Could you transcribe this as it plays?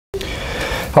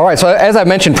All right, so as I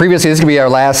mentioned previously, this is going to be our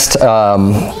last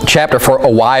chapter for a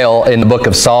while in the book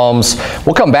of Psalms.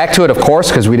 We'll come back to it, of course,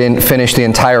 because we didn't finish the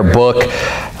entire book.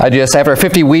 After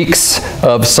 50 weeks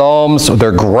of Psalms,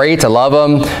 they're great. I love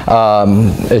them.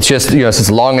 It's just, it's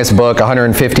the longest book,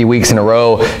 150 weeks in a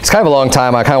row. It's kind of a long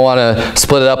time. I kind of want to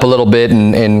split it up a little bit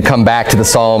and come back to the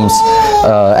Psalms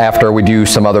after we do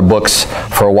some other books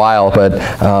for a while.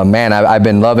 But man, I've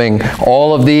been loving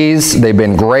all of these. They've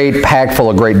been great, packed full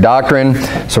of great doctrine.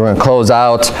 So we're going to close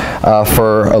out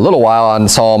for a little while on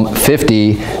Psalm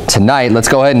 50 tonight. Let's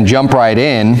go ahead and jump right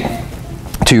in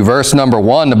to verse number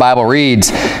 1. The Bible reads,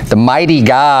 "The mighty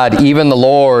God, even the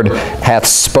Lord, hath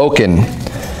spoken,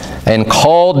 and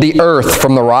called the earth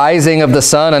from the rising of the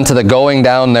sun unto the going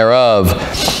down thereof.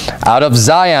 Out of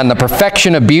Zion, the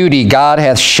perfection of beauty, God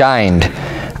hath shined.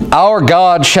 Our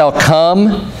God shall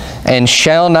come, and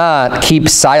shall not keep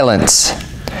silence.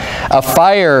 A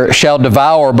fire shall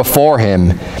devour before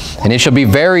him, and it shall be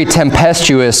very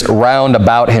tempestuous round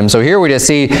about him." So here we just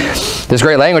see this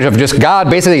great language of just God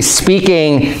basically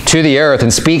speaking to the earth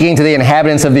and speaking to the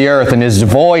inhabitants of the earth, and his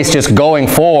voice just going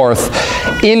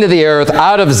forth into the earth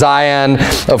out of Zion.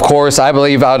 Of course, I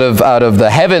believe out of the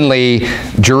heavenly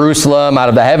Jerusalem, out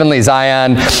of the heavenly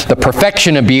Zion, the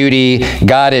perfection of beauty.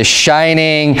 God is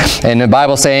shining, and the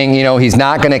Bible saying, he's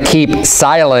not going to keep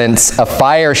silence. A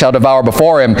fire shall devour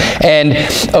before him. And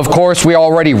of course, we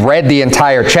already read the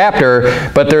entire chapter,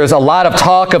 but there's a lot of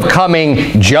talk of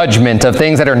coming judgment, of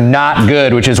things that are not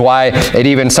good, which is why it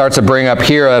even starts to bring up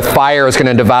here, a fire is going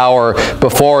to devour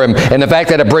before him. And the fact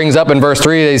that it brings up in verse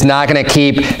 3 that he's not going to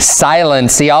keep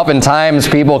silence. See, oftentimes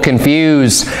people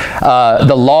confuse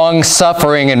the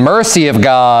long-suffering and mercy of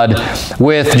God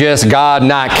with just God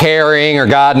not caring, or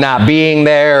God not being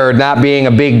there, or not being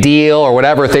a big deal, or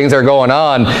whatever things are going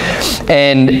on.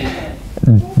 And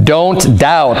don't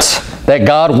doubt that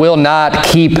God will not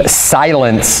keep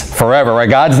silence forever, right?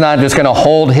 God's not just going to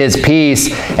hold his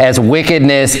peace as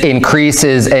wickedness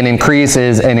increases and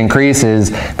increases and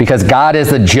increases, because God is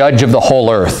the judge of the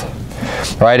whole earth,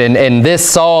 right? And this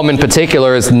psalm in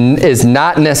particular is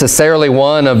not necessarily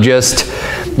one of just,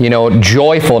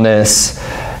 joyfulness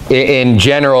in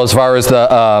general, as far as the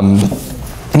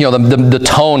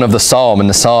tone of the psalm and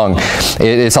the song.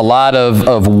 It's a lot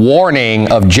of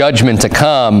warning of judgment to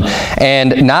come,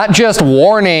 and not just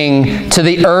warning to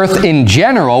the earth in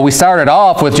general. We started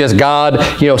off with just God,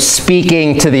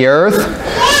 speaking to the earth.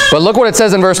 But look what it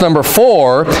says in verse number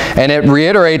 4, and it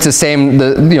reiterates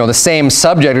the same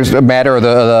subject matter, or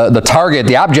the target,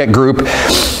 the object group,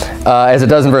 as it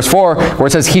does in verse 4, where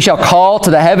it says, "He shall call to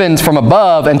the heavens from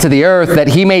above and to the earth, that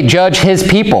he may judge his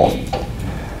people."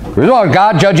 We're talking about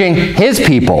God judging his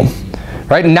people,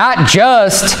 right? Not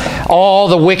just all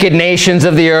the wicked nations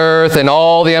of the earth and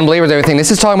all the unbelievers and everything.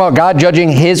 This is talking about God judging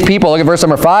his people. Look at verse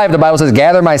number 5. The Bible says,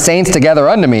 "Gather my saints together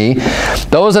unto me,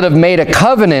 those that have made a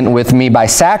covenant with me by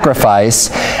sacrifice,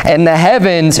 and the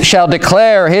heavens shall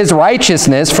declare his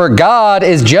righteousness, for God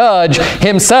is judge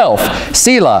himself.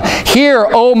 Selah. Hear,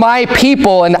 O my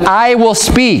people, and I will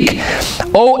speak.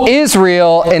 O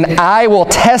Israel, and I will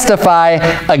testify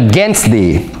against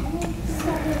thee.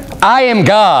 I am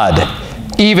God,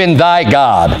 even thy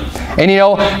God." And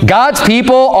God's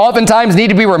people oftentimes need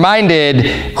to be reminded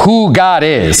who God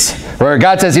is. Where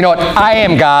God says, I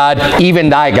am God, even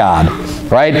thy God.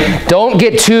 Right? Don't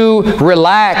get too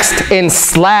relaxed and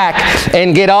slack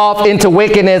and get off into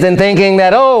wickedness and thinking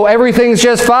that, oh, everything's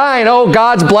just fine. Oh,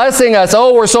 God's blessing us.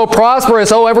 Oh, we're so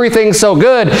prosperous. Oh, everything's so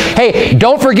good. Hey,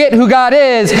 don't forget who God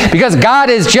is, because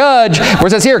God is judge. Where it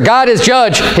says here, God is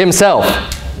judge himself.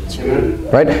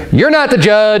 Right? You're not the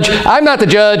judge. I'm not the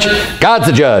judge. God's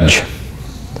the judge.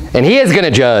 And he is going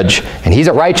to judge. And he's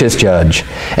a righteous judge.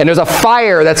 And there's a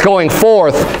fire that's going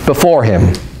forth before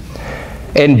him.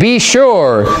 And be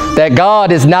sure that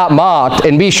God is not mocked.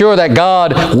 And be sure that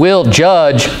God will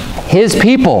judge his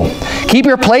people. Keep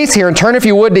your place here and turn, if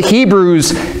you would, to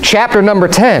Hebrews chapter number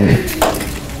 10.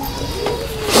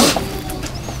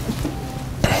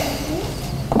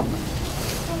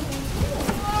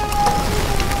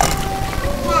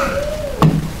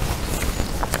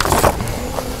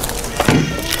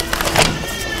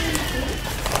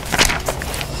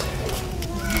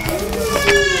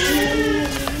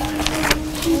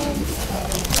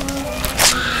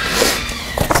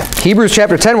 Hebrews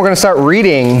chapter 10, we're going to start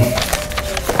reading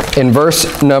in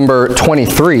verse number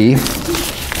 23. The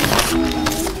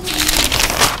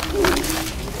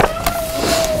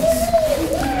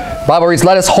Bible reads,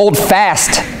 "Let us hold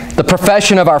fast the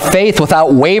profession of our faith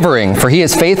without wavering, for he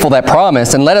is faithful that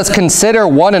promised. And let us consider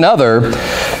one another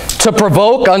to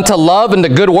provoke unto love and to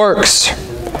good works,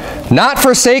 Not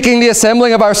forsaking the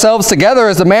assembling of ourselves together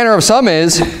as the manner of some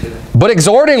is, but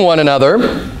exhorting one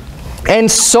another,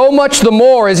 and so much the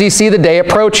more as ye see the day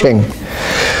approaching.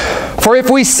 For if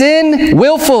we sin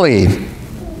willfully,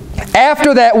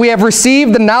 after that we have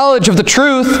received the knowledge of the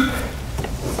truth,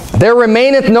 there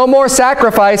remaineth no more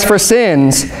sacrifice for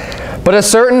sins, but a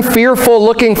certain fearful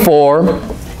looking for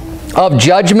of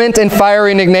judgment and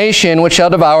fiery indignation, which shall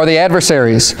devour the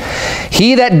adversaries.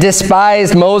 He that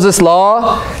despised Moses'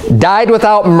 law died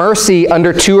without mercy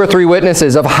under 2 or 3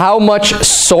 witnesses. Of how much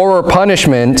sorer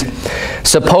punishment,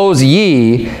 suppose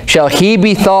ye, shall he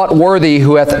be thought worthy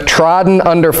who hath trodden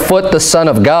under foot the Son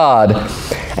of God,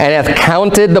 and hath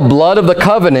counted the blood of the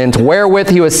covenant wherewith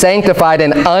he was sanctified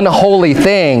an unholy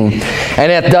thing,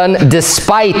 and hath done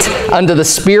despite unto the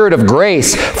Spirit of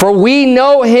grace? For we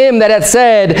know him that hath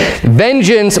said,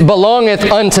 Vengeance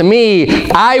belongeth unto me,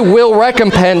 I will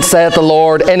recompense, saith the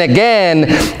Lord. And again,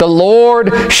 the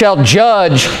Lord shall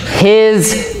judge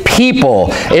his people.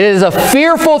 It is a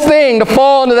fearful thing to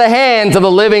fall into the hands of the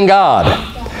living God.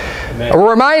 A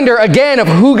reminder, again, of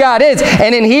who God is.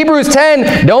 And in Hebrews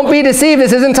 10, don't be deceived.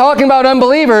 This isn't talking about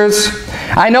unbelievers.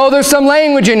 I know there's some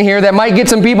language in here that might get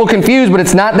some people confused, but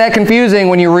it's not that confusing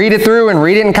when you read it through and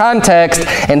read it in context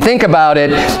and think about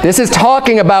it. This is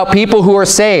talking about people who are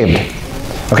saved.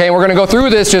 Okay, and we're going to go through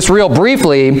this just real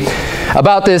briefly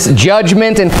about this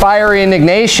judgment and fiery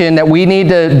indignation that we need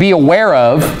to be aware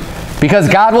of, because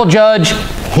God will judge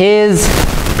his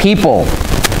people.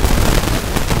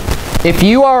 If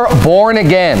you are born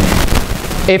again,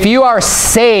 if you are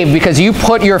saved because you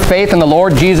put your faith in the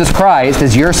Lord Jesus Christ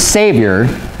as your Savior,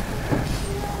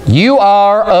 you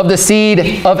are of the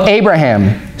seed of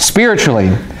Abraham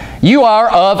spiritually. You are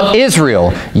of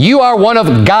Israel. You are one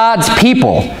of God's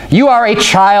people. You are a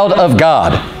child of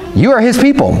God. You are his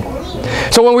people.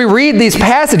 So when we read these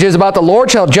passages about the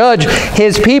Lord shall judge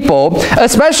his people,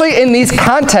 especially in these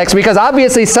contexts, because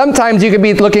obviously sometimes you could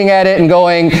be looking at it and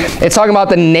going, it's talking about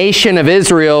the nation of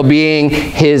Israel being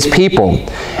his people.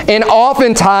 And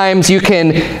oftentimes you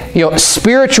can,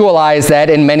 spiritualize that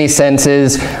in many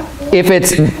senses. If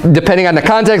it's, depending on the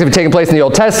context, if it's taking place in the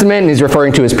Old Testament and he's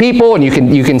referring to his people, and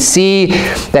you can see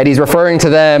that he's referring to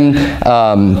them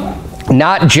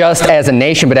not just as a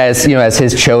nation, but as as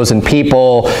his chosen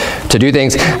people to do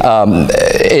things.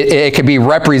 It could be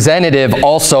representative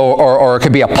also, or it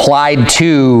could be applied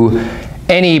to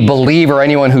any believer,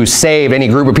 anyone who's saved, any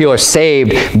group of people are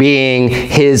saved, being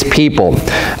his people.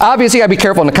 Obviously, you got to be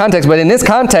careful in the context, but in this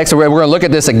context, we're going to look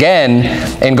at this again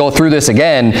and go through this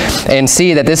again and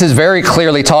see that this is very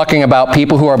clearly talking about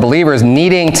people who are believers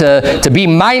needing to be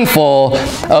mindful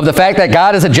of the fact that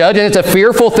God is a judge, and it's a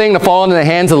fearful thing to fall into the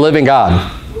hands of the living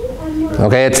God.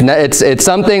 Okay, it's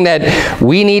something that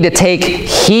we need to take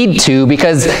heed to,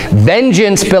 because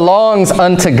vengeance belongs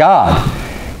unto God.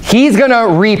 He's going to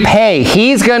repay.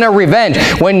 He's going to revenge.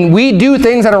 When we do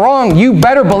things that are wrong, you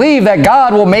better believe that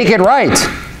God will make it right.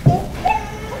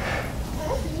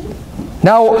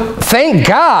 Now, thank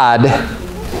God,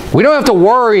 we don't have to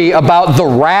worry about the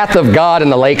wrath of God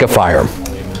in the lake of fire.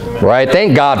 Right?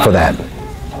 Thank God for that.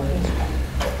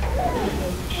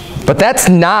 But that's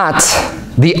not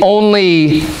the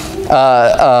only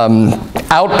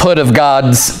output of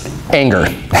God's anger.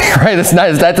 Right? That's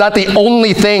not the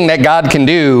only thing that God can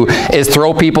do, is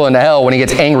throw people into hell when he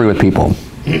gets angry with people.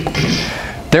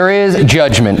 There is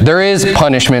judgment. There is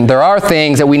punishment. There are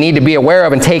things that we need to be aware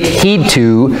of and take heed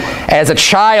to. As a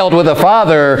child with a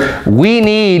father, we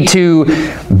need to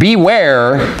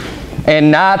beware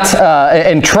and not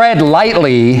and tread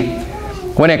lightly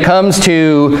when it comes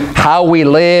to how we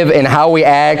live and how we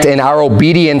act and our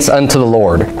obedience unto the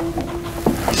Lord.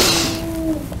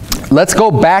 Let's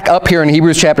go back up here in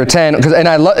Hebrews chapter 10,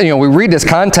 we read this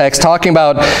context talking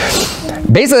about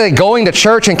basically going to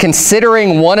church and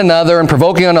considering one another and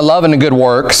provoking unto love and to good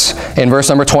works in verse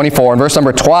number 24. And verse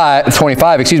number 25,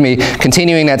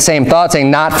 continuing that same thought,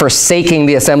 saying, not forsaking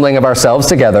the assembling of ourselves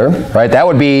together. Right? That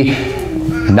would be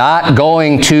not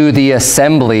going to the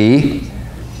assembly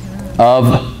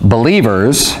of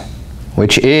believers,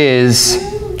 which is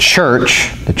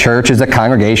church. The church is a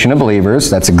congregation of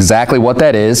believers. That's exactly what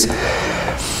that is.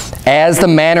 As the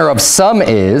manner of some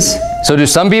is. So do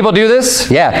some people do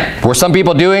this? Yeah. Were some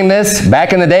people doing this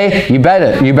back in the day? You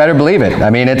better believe it.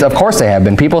 I mean, of course they have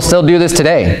been. People still do this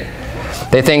today.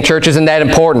 They think church isn't that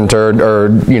important, or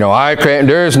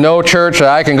there's no church that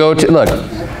I can go to. Look,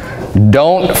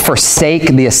 don't forsake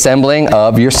the assembling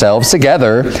of yourselves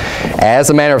together, as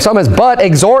the manner of some is, but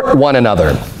exhort one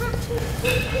another.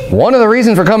 One of the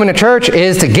reasons for coming to church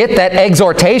is to get that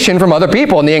exhortation from other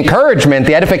people and the encouragement,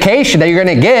 the edification that you're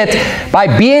going to get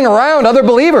by being around other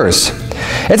believers.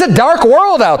 It's a dark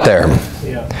world out there.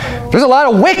 There's a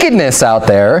lot of wickedness out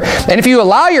there. And if you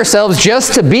allow yourselves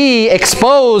just to be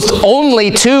exposed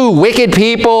only to wicked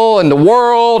people and the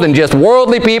world and just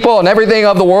worldly people and everything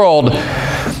of the world,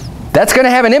 that's going to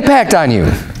have an impact on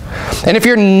you. And if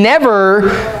you're never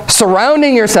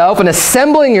surrounding yourself and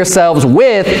assembling yourselves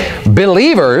with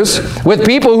believers, with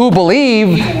people who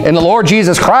believe in the Lord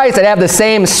Jesus Christ, that have the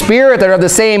same spirit, that are the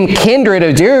same kindred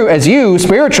as you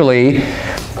spiritually,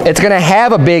 it's going to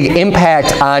have a big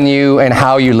impact on you and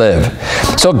how you live.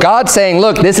 So God's saying,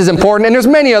 look, this is important, and there's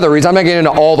many other reasons. I'm not getting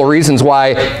into all the reasons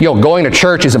why going to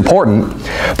church is important.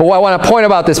 But what I want to point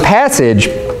about this passage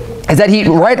is that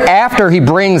right after he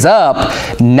brings up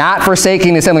not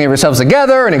forsaking the assembling of yourselves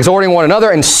together and exhorting one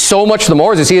another, and so much the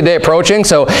more as you see the day approaching.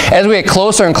 So as we get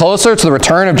closer and closer to the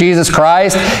return of Jesus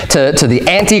Christ, to the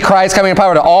Antichrist coming in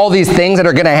power, to all these things that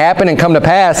are going to happen and come to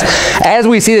pass, as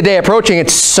we see the day approaching,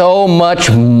 it's so much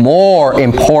more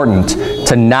important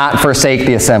to not forsake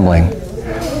the assembling.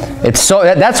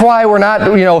 That's why we're not,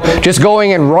 just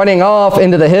going and running off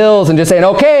into the hills and just saying,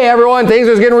 okay, everyone, things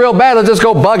are getting real bad. Let's just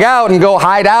go bug out and go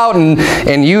hide out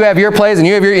and you have your place and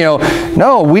you have your,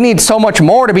 No, we need so much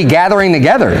more to be gathering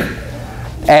together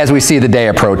as we see the day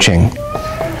approaching.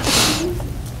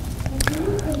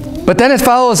 But then it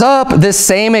follows up this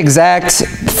same exact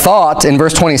thought in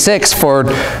verse 26 for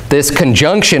this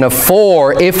conjunction of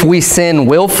for if we sin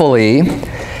willfully.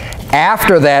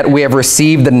 After that we have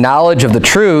received the knowledge of the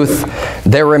truth,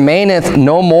 there remaineth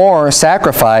no more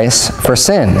sacrifice for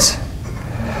sins.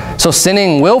 So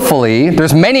sinning willfully,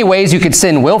 there's many ways you could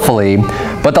sin willfully,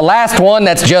 but the last one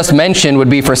that's just mentioned would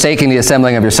be forsaking the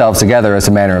assembling of yourselves together, as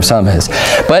the manner of some is.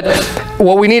 But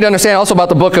what we need to understand also about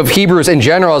the book of Hebrews in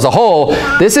general as a whole,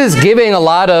 this is giving a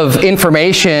lot of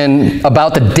information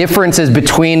about the differences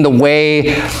between the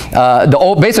way,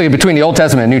 basically between the Old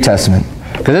Testament and New Testament.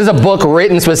 Because this is a book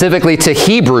written specifically to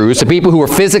Hebrews, to people who were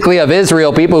physically of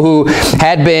Israel, people who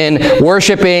had been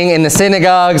worshiping in the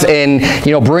synagogues and,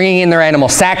 bringing in their animal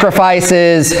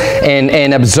sacrifices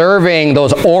and observing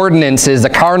those ordinances, the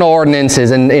carnal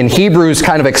ordinances. And Hebrews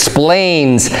kind of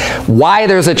explains why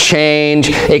there's a change.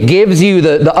 It gives you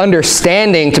the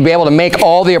understanding to be able to make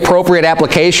all the appropriate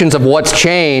applications of what's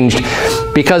changed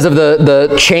because of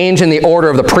the change in the order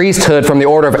of the priesthood from the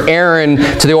order of Aaron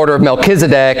to the order of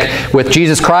Melchizedek, with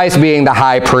Jesus Christ being the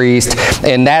high priest,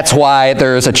 and that's why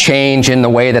there's a change in the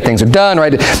way that things are done,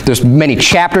 right? There's many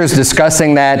chapters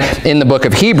discussing that in the book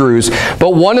of Hebrews,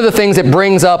 but one of the things it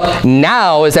brings up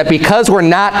now is that because we're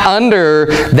not under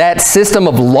that system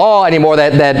of law anymore,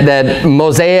 that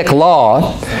Mosaic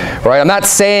law, right? I'm not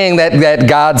saying that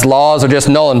God's laws are just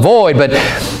null and void, but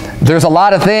there's a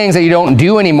lot of things that you don't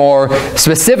do anymore,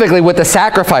 specifically with the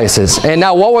sacrifices. And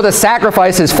now what were the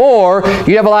sacrifices for?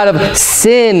 You have a lot of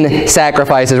sin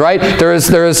sacrifices, right?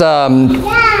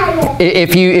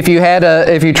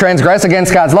 If you transgress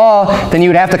against God's law, then you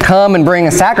would have to come and bring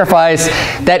a sacrifice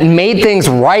that made things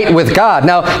right with God.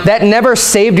 Now, that never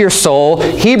saved your soul.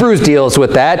 Hebrews deals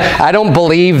with that. I don't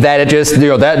believe that it just, in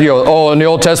the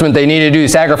Old Testament they needed to do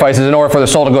sacrifices in order for the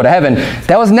soul to go to heaven.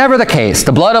 That was never the case.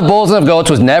 The blood of bulls and of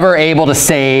goats was never able to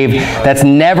save. That's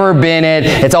never been it.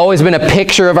 It's always been a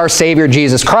picture of our Savior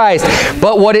Jesus Christ.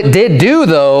 But what it did do,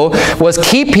 though, was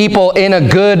keep people in a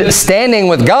good standing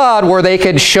with God, where they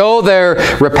could show their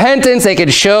repentance. They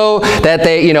could show that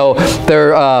they,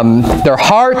 their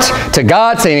heart to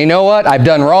God, saying, you know what, I've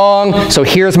done wrong, so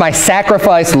here's my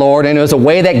sacrifice, Lord. And it was a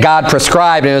way that God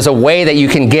prescribed, and it was a way that you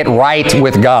can get right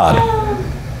with God.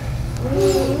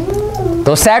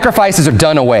 Those sacrifices are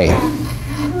done away.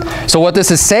 So what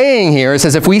this is saying here, it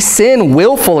says if we sin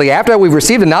willfully after we've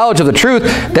received the knowledge of the truth,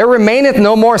 there remaineth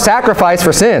no more sacrifice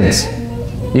for sins.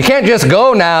 You can't just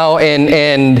go now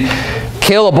and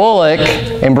kill a bullock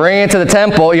and bring it to the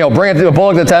temple, bring a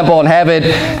bullock to the temple and have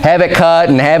it cut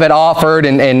and have it offered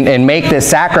and make this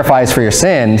sacrifice for your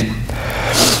sins.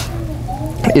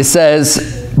 It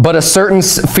says, but a certain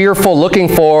fearful looking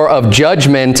for of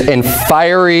judgment and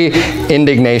fiery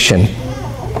indignation.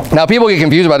 Now people get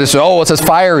confused about this. Oh, it says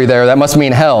fiery there. That must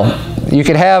mean hell. You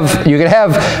could have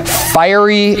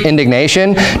fiery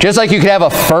indignation, just like you could have a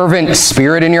fervent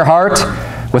spirit in your heart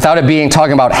without it being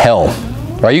talking about hell.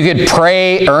 Right? You could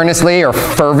pray earnestly or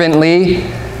fervently,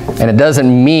 and it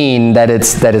doesn't mean that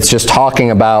it's just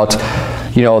talking about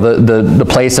the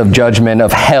place of judgment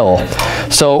of hell.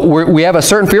 So we have a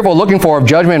certain fearful looking for of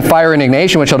judgment and fire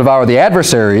indignation, which shall devour the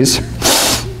adversaries.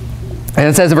 And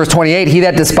it says in verse 28, he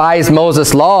that despised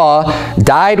Moses' law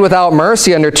died without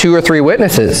mercy under 2 or 3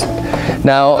 witnesses.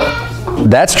 Now,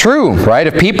 that's true, right?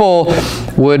 If people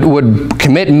would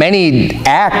commit many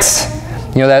acts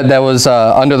you know, that was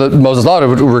under the Moses law, it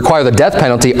would require the death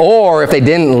penalty, or if they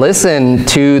didn't listen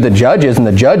to the judges and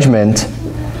the judgment,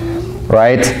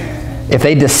 right? If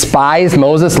they despised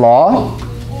Moses' law,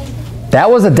 that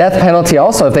was a death penalty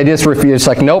also. If they just refused,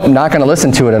 like, nope, not going to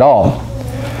listen to it at all.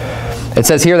 It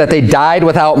says here that they died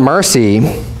without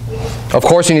mercy. Of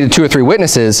course, you needed 2 or 3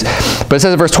 witnesses, but it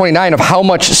says in verse 29, of how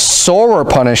much sorer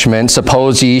punishment,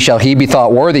 suppose ye, shall he be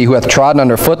thought worthy who hath trodden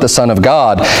under foot the Son of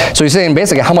God. So he's saying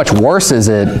basically, how much worse is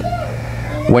it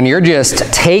when you're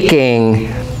just taking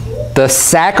the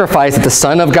sacrifice that the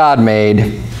Son of God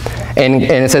made, and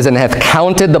it says, and hath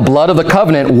counted the blood of the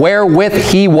covenant wherewith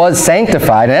he was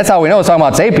sanctified. And that's how we know it's talking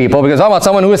about saved people, because it's talking about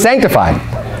someone who is sanctified.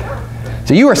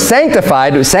 So you are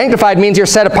sanctified. Sanctified means you're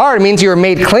set apart. It means you're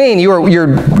made clean.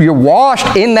 You're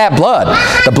washed in that blood.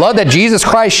 The blood that Jesus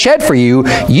Christ shed for you.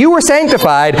 You were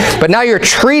sanctified, but now you're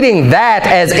treating that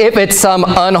as if it's some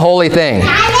unholy thing.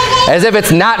 As if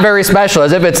it's not very special.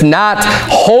 As if it's not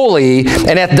holy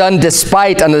and hath done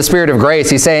despite unto the Spirit of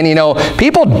grace. He's saying, you know,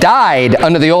 people died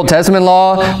under the Old Testament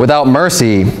law without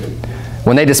mercy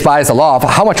when they despise the law.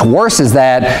 How much worse is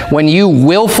that when you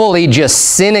willfully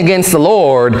just sin against the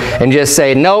Lord and just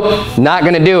say, nope, not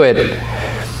going to do it.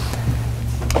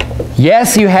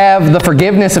 Yes, you have the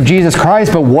forgiveness of Jesus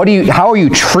Christ, but how are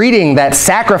you treating that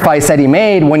sacrifice that he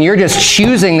made when you're just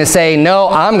choosing to say, no,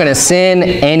 I'm going to sin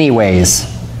anyways?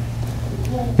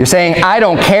 You're saying, I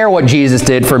don't care what Jesus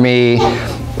did for me.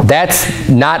 That's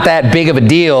not that big of a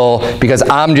deal because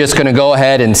I'm just going to go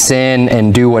ahead and sin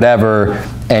and do whatever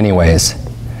anyways.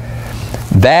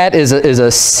 That is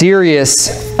a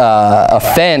serious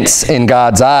offense in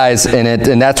God's eyes,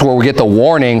 and that's where we get the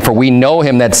warning. For we know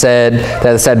him that said,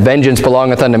 vengeance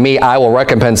belongeth unto me, I will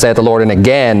recompense, saith the Lord. And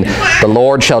again, the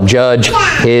Lord shall judge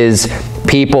his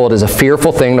people. It is a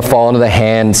fearful thing to fall into the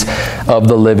hands of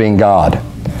the living God.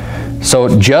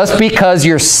 So just because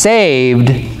you're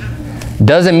saved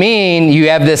doesn't mean you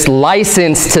have this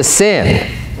license to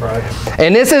sin. Right.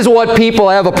 And this is what people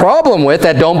have a problem with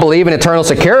that don't believe in eternal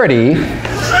security,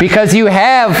 because you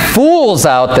have fools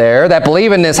out there that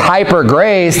believe in this hyper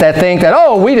grace that think that,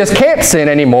 oh, we just can't sin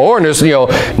anymore, and there's, you know,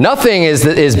 nothing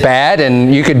is bad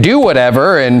and you could do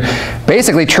whatever, and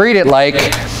basically treat it like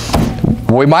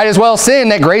we might as well sin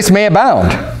that grace may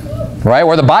abound, right?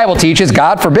 Where the Bible teaches,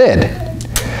 God forbid.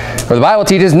 Where the Bible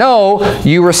teaches, no,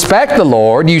 you respect the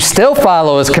Lord, you still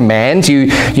follow his commands, you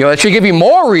know, it should give you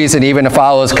more reason even to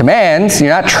follow his commands. You're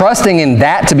not trusting in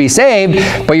that to be saved,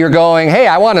 but you're going, hey,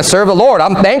 I want to serve the Lord.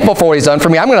 I'm thankful for what he's done for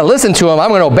me. I'm going to listen to him,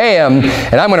 I'm going to obey him,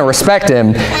 and I'm going to respect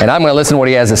him, and I'm going to listen to what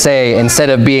he has to say, instead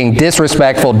of being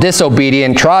disrespectful,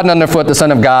 disobedient, trodden underfoot the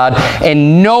Son of God,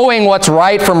 and knowing what's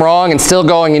right from wrong, and still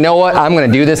going, you know what, I'm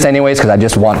going to do this anyways because I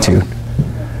just want to.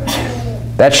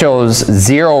 That shows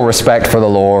zero respect for the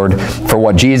Lord, for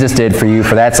what Jesus did for you,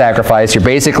 for that sacrifice. You're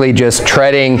basically just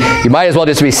treading, you might as well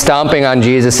just be stomping on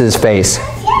Jesus' face.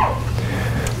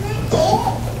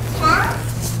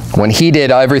 When he did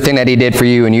everything that he did for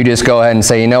you, and you just go ahead and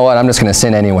say, you know what, I'm just going to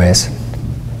sin anyways.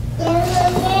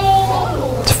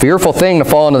 It's a fearful thing to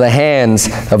fall into the hands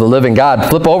of the living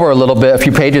God. Flip over a little bit, a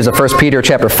few pages of 1 Peter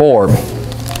chapter 4.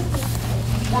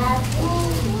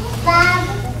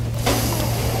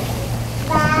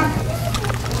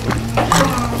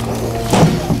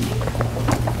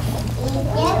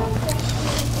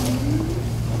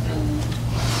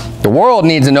 The world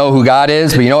needs to know who God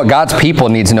is, but you know what? God's people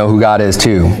need to know who God is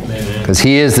too, because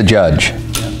he is the judge.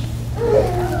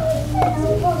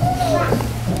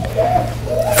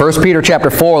 1 Peter chapter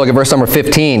 4, look at verse number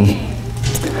 15.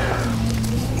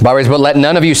 The Bible says, but let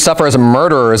none of you suffer as a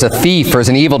murderer, as a thief, or as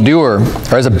an evildoer,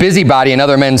 or as a busybody in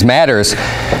other men's matters.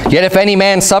 Yet if any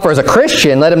man suffer as a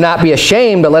Christian, let him not be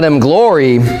ashamed, but let him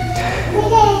glorify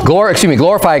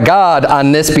God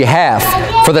on this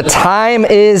behalf. For the time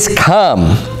is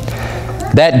come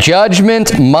that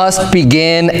judgment must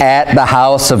begin at the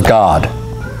house of God.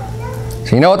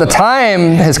 So you know what? The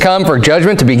time has come for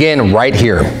judgment to begin right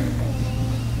here.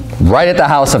 Right at the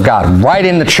house of God. Right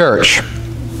in the church.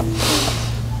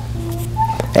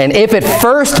 And if it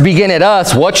first begin at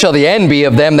us, what shall the end be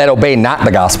of them that obey not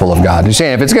the gospel of God? You're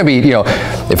saying, if it's going to be, you know,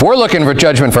 if we're looking for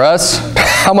judgment for us,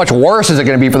 how much worse is it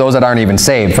going to be for those that aren't even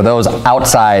saved? For those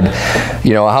outside,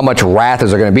 you know, how much wrath is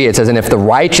there going to be? It says, and if the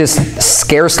righteous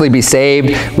scarcely be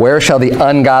saved, where shall the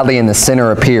ungodly and the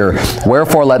sinner appear?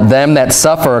 Wherefore let them that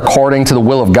suffer according to the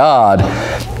will of God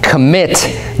commit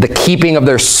the keeping of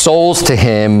their souls to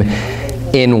him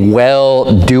in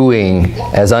well-doing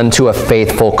as unto a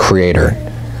faithful Creator.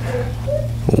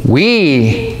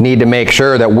 We need to make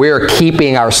sure that we're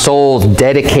keeping our souls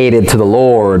dedicated to the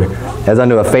Lord as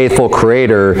unto a faithful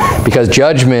Creator, because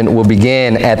judgment will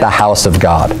begin at the house of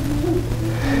God.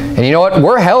 And you know what?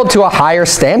 We're held to a higher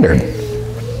standard.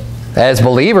 As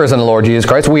believers in the Lord Jesus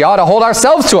Christ, we ought to hold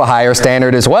ourselves to a higher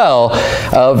standard as well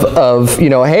of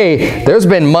hey, there's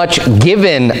been much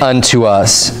given unto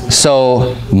us,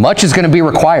 so much is going to be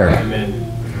required. Amen.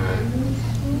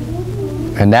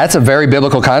 And that's a very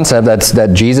biblical concept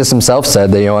that Jesus himself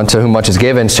said that, unto whom much is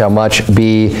given shall much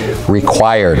be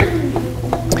required.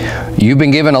 You've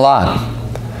been given a lot.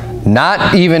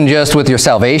 Not even just with your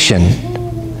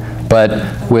salvation,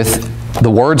 but with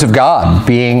the words of God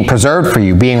being preserved for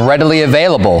you, being readily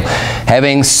available,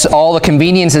 having all the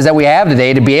conveniences that we have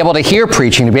today to be able to hear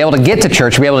preaching, to be able to get to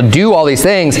church, to be able to do all these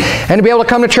things, and to be able to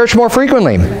come to church more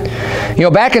frequently.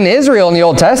 Back in Israel in the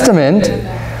Old Testament,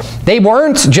 they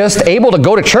weren't just able to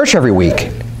go to church every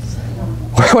week.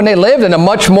 When they lived in a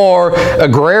much more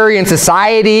agrarian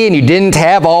society and you didn't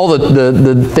have all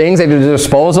the things at your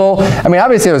disposal. I mean,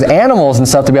 obviously there was animals and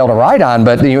stuff to be able to ride on,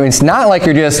 but it's not like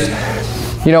you're just,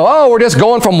 we're just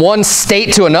going from one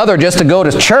state to another just to go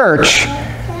to church.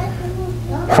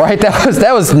 Right?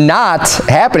 That was not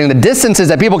happening. The distances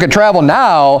that people could travel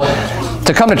now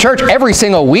to come to church every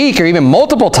single week or even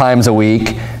multiple times a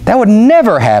week, that would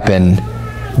never happen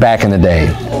back in the day.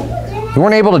 We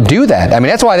weren't able to do that. I mean,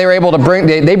 that's why they were able to bring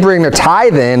their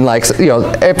tithe in,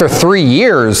 after 3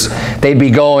 years, they'd be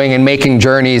going and making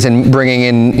journeys and bringing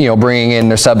in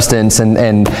their substance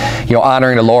and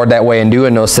honoring the Lord that way and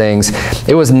doing those things.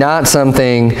 It was not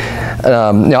something,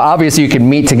 obviously you could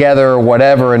meet together or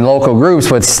whatever in local groups,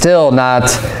 but still not,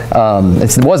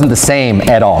 it wasn't the same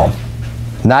at all.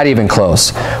 Not even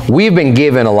close. We've been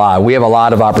given a lot. We have a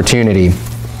lot of opportunity.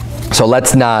 So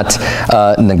let's not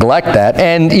neglect that.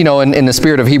 And, in the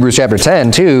spirit of Hebrews chapter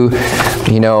 10, too,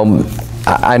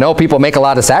 I know people make a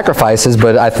lot of sacrifices,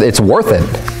 but it's worth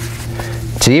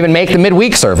it to even make the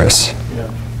midweek service.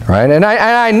 Right? And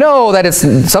I know that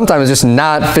sometimes just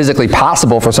not physically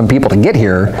possible for some people to get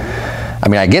here. I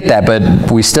mean, I get that,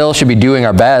 but we still should be doing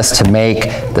our best to make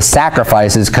the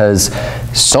sacrifices, because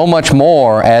so much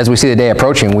more as we see the day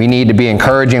approaching, we need to be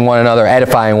encouraging one another,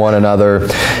 edifying one another,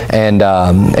 and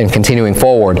continuing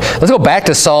forward. Let's go back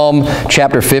to Psalm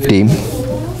chapter 50.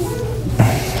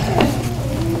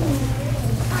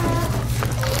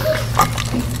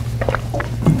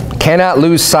 Cannot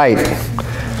lose sight.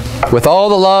 With all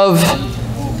the love,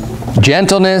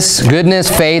 gentleness,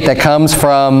 goodness, faith that comes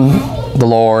from the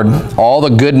Lord, all the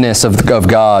goodness of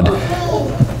God,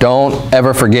 don't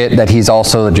ever forget that He's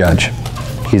also the judge.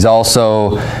 He's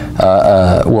also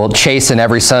will chasten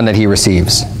every son that He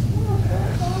receives,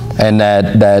 and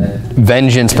that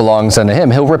vengeance belongs unto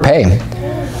Him. He'll repay.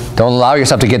 Don't allow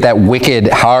yourself to get that wicked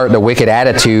heart, the wicked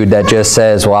attitude that just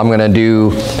says, well, I'm going to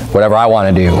do whatever I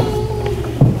want to do.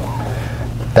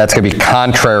 That's going to be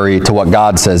contrary to what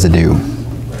God says to do.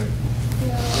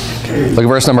 Look at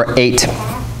verse number 8.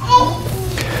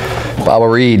 The Bible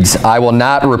reads, I will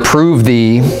not reprove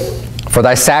thee for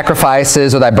thy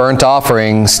sacrifices or thy burnt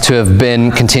offerings to have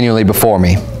been continually before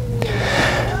me.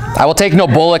 I will take no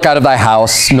bullock out of thy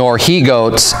house, nor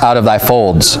he-goats out of thy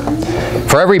folds.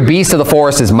 For every beast of the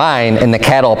forest is mine, and the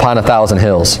cattle upon 1,000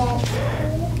 hills.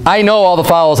 I know all the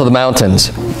fowls of the mountains,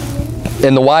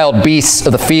 and the wild beasts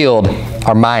of the field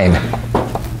are mine.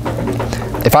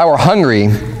 If I were hungry,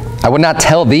 I would not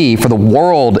tell thee, for the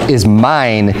world is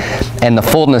mine, and the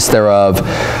fullness thereof.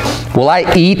 Will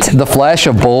I eat the flesh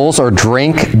of bulls or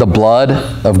drink the blood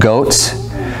of goats?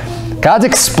 God's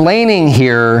explaining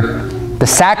here the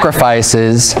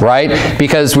sacrifices, right?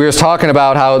 Because we were talking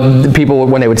about how people,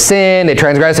 when they would sin, they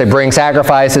transgress, they bring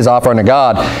sacrifices, offer unto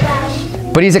God.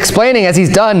 But He's explaining, as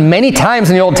He's done many times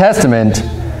in the Old Testament,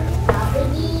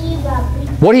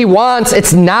 what He wants.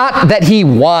 It's not that He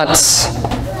wants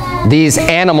these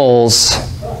animals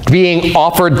being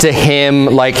offered to Him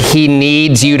like He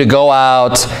needs you to go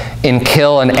out and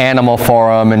kill an animal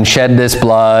for Him and shed this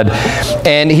blood.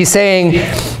 And He's saying,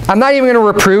 I'm not even going to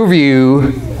reprove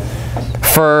you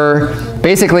for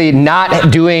basically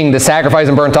not doing the sacrifice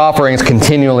and burnt offerings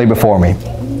continually before me.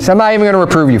 So I'm not even going to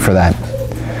reprove you for that,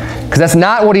 because that's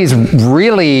not what He's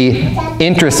really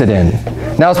interested in.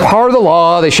 Now, as part of the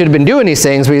law, they should have been doing these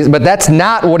things, but that's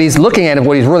not what He's looking at and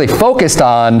what He's really focused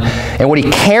on and what He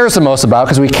cares the most about,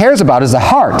 because what He cares about is the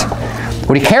heart.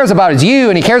 What He cares about is you,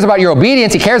 and He cares about your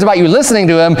obedience. He cares about you listening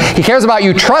to Him. He cares about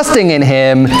you trusting in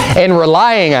Him and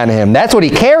relying on Him. That's what He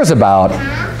cares about.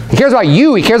 He cares about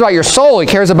you. He cares about your soul. He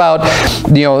cares about,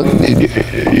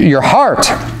 your heart.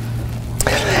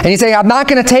 And He's saying, I'm not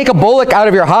going to take a bullock out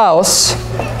of your house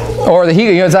Or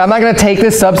he says, I'm not going to take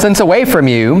this substance away from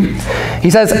you. He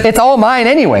says, it's all mine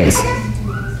anyways.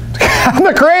 I'm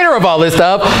the creator of all this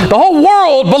stuff. The whole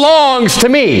world belongs to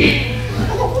me.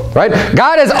 Right?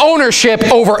 God has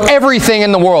ownership over everything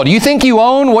in the world. You think you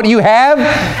own what you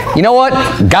have? You know what?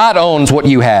 God owns what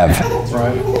you have.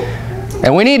 Right.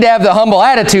 And we need to have the humble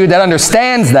attitude that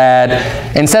understands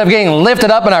that, instead of getting lifted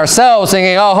up in ourselves,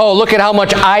 thinking, oh, look at how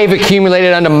much I've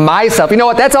accumulated unto myself. You know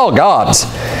what? That's all God's.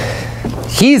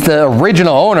 He's the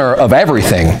original owner of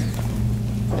everything.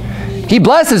 He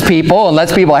blesses people and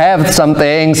lets people have some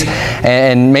things,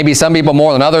 and maybe some people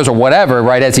more than others or whatever,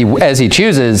 right, as he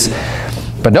chooses.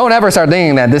 But don't ever start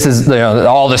thinking that this is,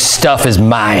 all this stuff is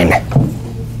mine.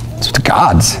 It's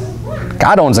God's.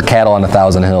 God owns the cattle on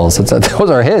 1,000 hills.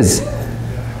 Those are His.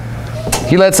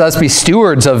 He lets us be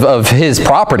stewards of His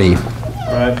property.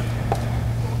 Right.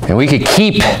 And we could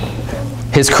keep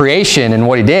His creation and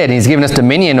what He did. And He's given us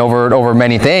dominion over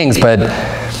many things, but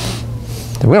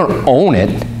we don't own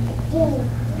it.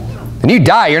 When you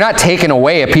die, you're not taking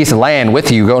away a piece of land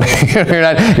with you. You're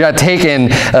not taking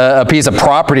a piece of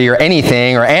property or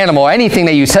anything or animal, anything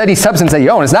that you said, any substance that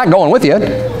you own. It's not going with you.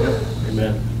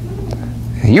 Amen.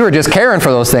 You were just caring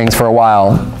for those things for a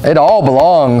while. It all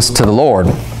belongs to the Lord.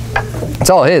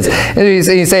 It's all His. And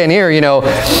he's saying here,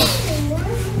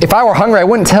 if I were hungry, I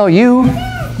wouldn't tell you.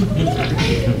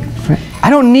 I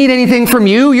don't need anything from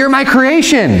you. You're my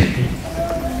creation.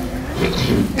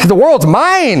 The world's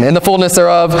mine and the fullness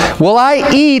thereof. Will I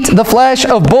eat the flesh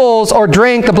of bulls or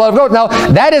drink the blood of goats? Now,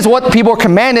 that is what people are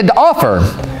commanded to offer.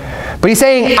 But he's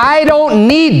saying, I don't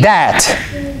need that.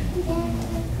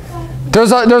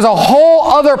 There's a whole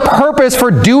other purpose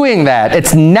for doing that.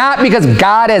 It's not because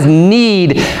God has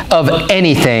need of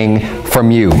anything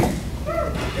from you.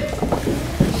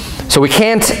 So we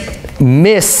can't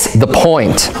miss the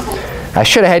point. I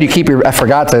should have had you keep your,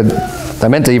 I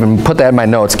meant to even put that in my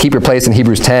notes. Keep your place in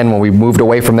Hebrews 10 when we moved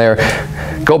away from there.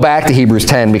 Go back to Hebrews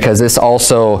 10 because this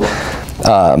also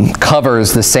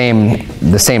covers the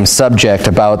same subject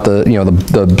about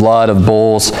the blood of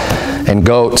bulls and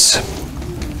goats.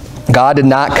 God did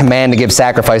not command to give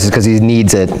sacrifices because He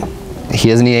needs it. He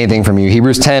doesn't need anything from you.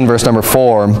 Hebrews 10 verse number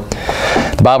 4.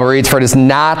 The Bible reads, "For it is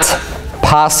not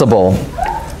possible.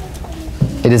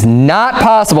 It is not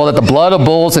possible that the blood of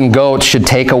bulls and goats should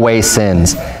take away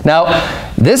sins." Now,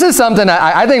 this is something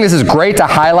I think this is great to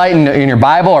highlight in your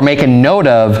Bible or make a note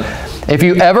of. If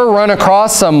you ever run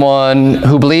across someone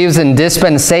who believes in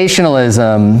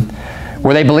dispensationalism,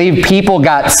 where they believe people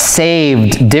got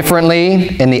saved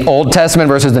differently in the Old Testament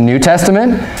versus the New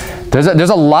Testament, there's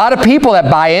a lot of people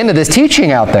that buy into this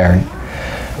teaching out there.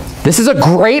 This is a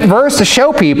great verse to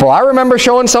show people. I remember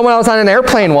showing someone else on an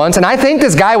airplane once, and I think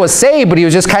this guy was saved, but he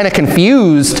was just kind of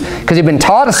confused because he'd been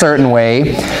taught a certain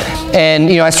way. And,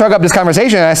 I struck up this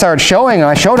conversation, and I started showing him.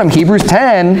 I showed him Hebrews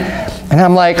 10, and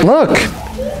I'm like, look,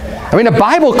 the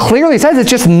Bible clearly says it's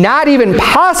just not even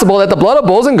possible that the blood of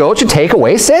bulls and goats should take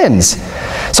away sins.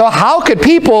 So how could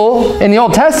people in the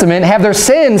Old Testament have their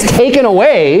sins taken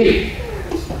away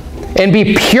and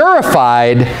be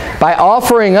purified by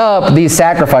offering up these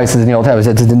sacrifices in the Old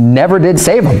Testament? It never did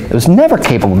save them. It was never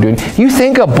capable of doing it. You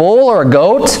think a bull or a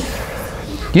goat?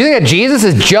 You think that Jesus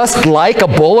is just like a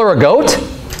bull or a goat?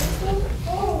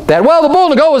 That, the bull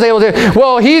and the goat was able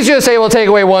to, He's just able to take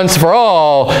away once for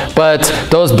all, but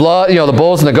those the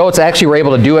bulls and the goats actually were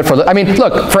able to do it for,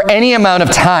 look, for any amount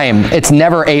of time, it's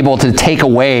never able to take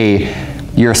away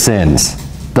your sins.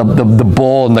 The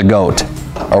bull and the goat,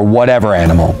 or whatever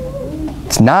animal.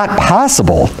 It's not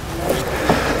possible.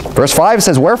 Verse 5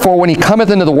 says, "Wherefore, when He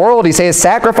cometh into the world, He saith,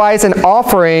 Sacrifice and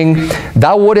offering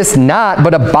thou wouldest not,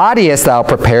 but a body hast thou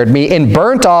prepared me. In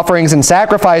burnt offerings and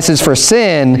sacrifices for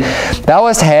sin thou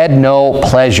hast had no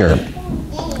pleasure."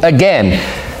 Again,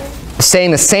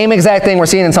 saying the same exact thing we're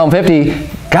seeing in Psalm 50.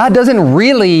 God doesn't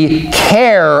really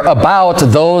care about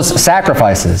those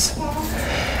sacrifices.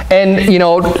 And,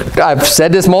 I've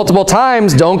said this multiple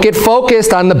times, don't get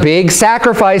focused on the big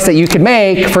sacrifice that you can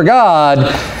make for God.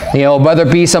 Whether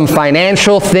it be some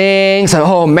financial things,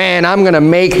 oh man, I'm going to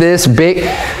make this big.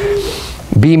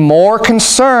 Be more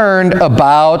concerned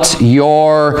about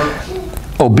your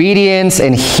obedience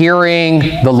and hearing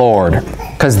the Lord,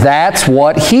 because that's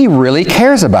what He really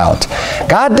cares about.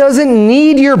 God doesn't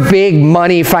need your big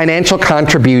money financial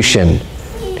contribution.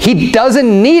 He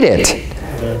doesn't need it.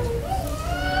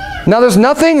 Now, there's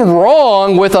nothing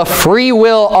wrong with a free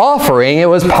will offering. It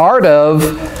was part of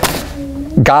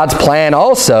God's plan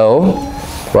also,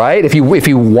 right? If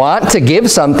you want to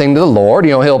give something to the Lord,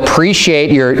 He'll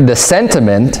appreciate the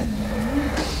sentiment.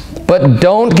 But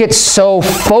don't get so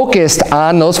focused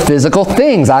on those physical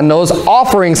things, on those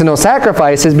offerings and those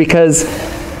sacrifices, because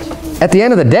at the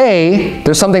end of the day,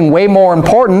 there's something way more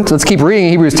important. Let's keep reading.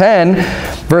 Hebrews 10,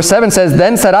 verse 7 says,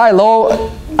 Then said I,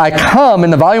 Lo, I come, in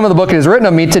the volume of the book it is written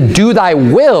of me, to do thy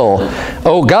will,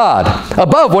 O God.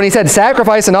 Above, when he said,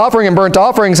 Sacrifice and offering and burnt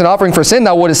offerings and offering for sin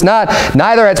thou wouldest not,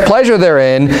 neither hadst pleasure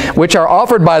therein, which are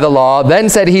offered by the law. Then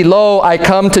said he, Lo, I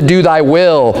come to do thy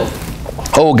will,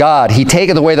 O God. He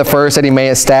taketh away the first, that he may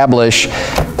establish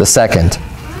the second.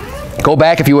 Go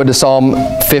back, if you would, to Psalm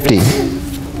 50.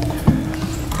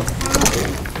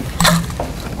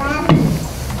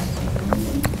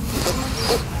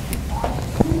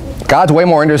 God's way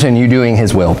more interested in you doing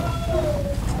his will,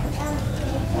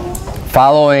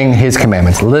 following his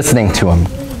commandments, listening to him,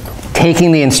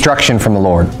 taking the instruction from the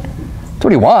Lord. That's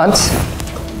what he wants.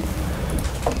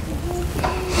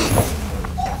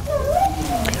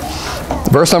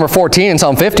 Verse number 14 in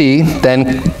Psalm 50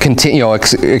 then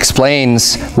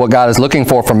explains what God is looking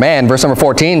for from man. Verse number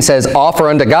 14 says, Offer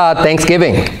unto God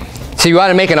thanksgiving. So you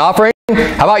want to make an offering?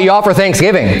 How about you offer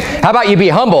thanksgiving? How about you be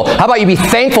humble? How about you be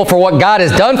thankful for what God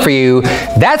has done for you?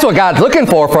 That's what God's looking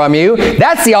for from you.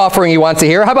 That's the offering he wants to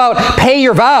hear. How about pay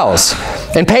your vows?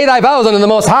 And pay thy vows unto the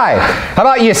Most High. How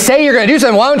about you say you're going to do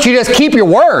something? Why don't you just keep your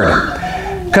word?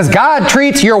 Because God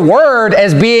treats your word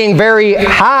as being very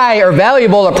high or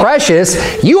valuable or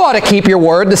precious. You ought to keep your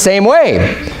word the same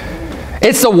way.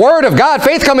 It's the word of God.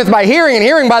 Faith cometh by hearing, and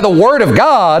hearing by the word of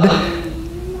God.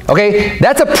 Okay,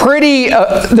 that's a pretty,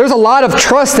 there's a lot of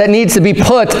trust that needs to be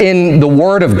put in the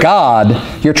Word of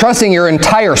God. You're trusting your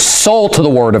entire soul to the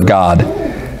Word of God.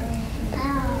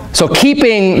 So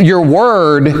keeping your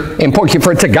word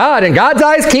important to God, in God's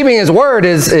eyes, keeping his word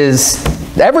is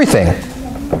everything,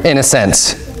 in a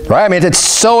sense. Right? I mean, it's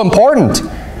so important.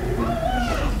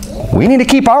 We need to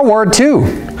keep our word too.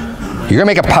 You're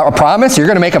going to make a promise, you're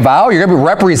going to make a vow, you're going to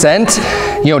represent,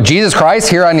 Jesus Christ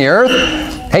here on the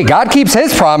earth. Hey, God keeps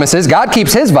his promises. God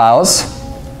keeps his vows.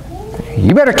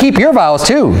 You better keep your vows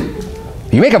too.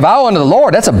 You make a vow unto the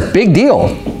Lord, that's a big deal.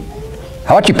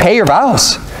 How about you pay your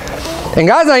vows? And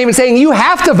God's not even saying you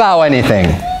have to vow anything.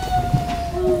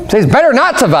 He says it's better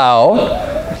not to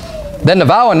vow than to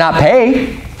vow and not pay.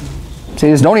 He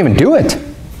says don't even do it.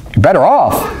 You're better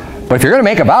off. But if you're going to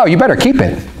make a vow, you better keep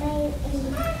it.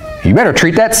 You better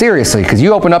treat that seriously, because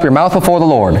you open up your mouth before the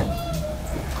Lord.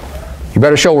 You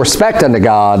better show respect unto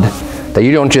God, that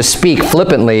you don't just speak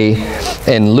flippantly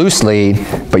and loosely,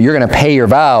 but you're going to pay your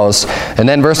vows. And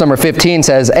then verse number 15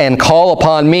 says, And call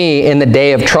upon me in the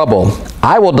day of trouble.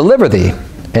 I will deliver thee,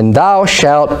 and thou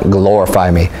shalt glorify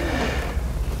me.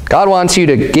 God wants you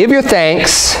to give your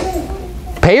thanks,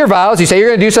 pay your vows. You say you're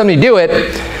going to do something, you do it.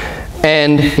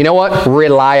 And you know what?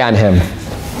 Rely on him.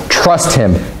 Trust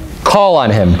him. Call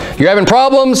on him. You're having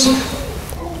problems?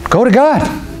 Go to God.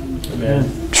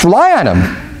 Amen. Just rely on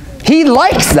him. He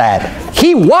likes that.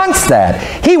 He wants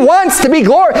that. He wants to be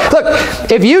glorified.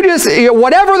 Look, if you just,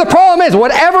 whatever the problem is,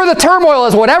 whatever the turmoil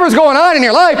is, whatever's going on in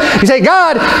your life, you say,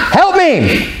 God, help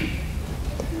me.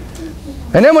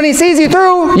 And then when he sees you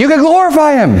through, you can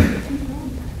glorify him.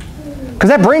 Because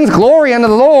that brings glory unto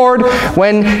the Lord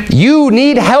when you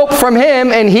need help from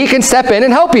him and he can step in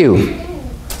and help you.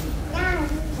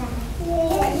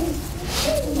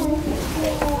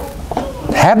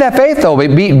 Have that faith, though.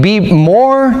 Be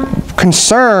more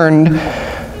concerned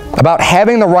about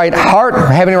having the right heart,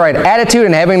 having the right attitude,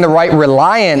 and having the right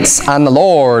reliance on the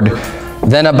Lord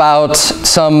than about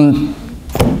some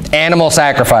animal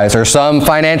sacrifice or some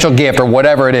financial gift or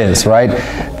whatever it is, right?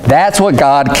 That's what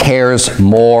God cares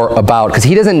more about, because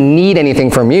he doesn't need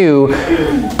anything from you,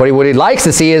 but what he likes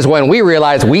to see is when we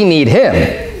realize we need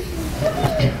him.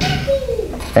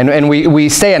 And we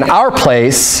stay in our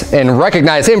place and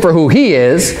recognize him for who he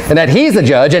is, and that he's the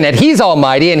judge, and that he's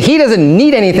almighty, and he doesn't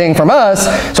need anything from us.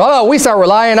 So we start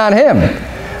relying on him.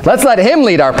 Let's let him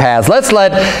lead our paths. Let's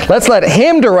let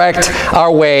him direct our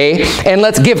way, and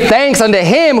let's give thanks unto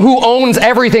him who owns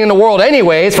everything in the world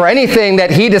anyways, for anything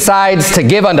that he decides to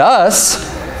give unto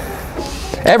us.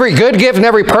 Every good gift and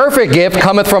every perfect gift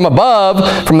cometh from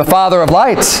above, from the Father of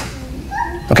lights.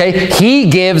 Okay, he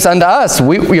gives unto us.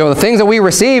 The things that we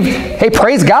receive, hey,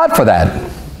 praise God for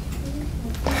that.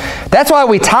 That's why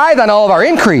we tithe on all of our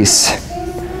increase.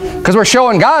 Because we're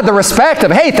showing God the respect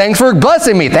of, hey, thanks for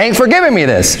blessing me. Thanks for giving me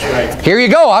this. Right. Here you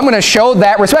go. I'm going to show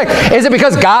that respect. Is it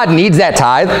because God needs that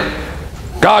tithe?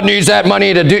 God needs that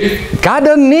money to do. God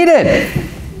doesn't need it.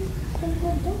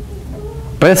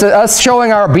 But it's us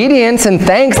showing our obedience and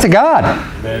thanks to God.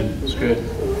 Amen. That's good.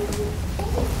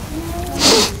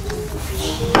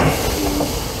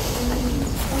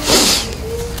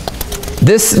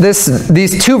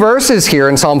 These two verses here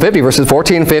in Psalm 50, verses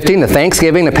 14 and 15, the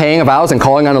thanksgiving, the paying of vows, and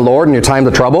calling on the Lord in your times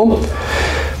of trouble,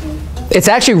 it's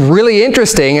actually really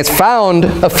interesting. It's found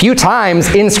a few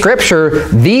times in Scripture,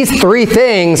 these three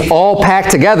things all packed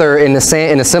together in a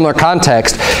similar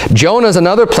context. Jonah's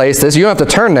another place. You don't have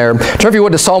to turn there. Turn, if you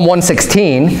would, to Psalm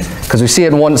 116, because we see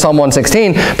it in Psalm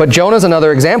 116. But Jonah's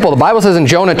another example. The Bible says in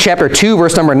Jonah chapter 2,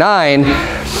 verse number 9,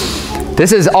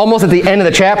 this is almost at the end of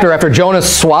the chapter after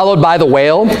Jonah's swallowed by the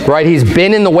whale, right? He's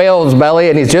been in the whale's belly,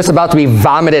 and he's just about to be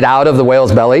vomited out of the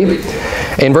whale's belly.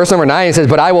 In verse number 9, he says,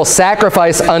 "But I will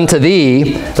sacrifice unto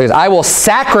thee." I will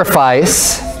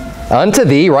sacrifice unto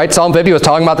thee, right? Psalm 50 was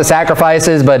talking about the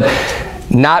sacrifices, but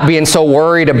not being so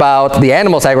worried about the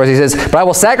animal sacrifice. He says, "But I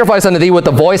will sacrifice unto thee with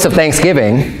the voice of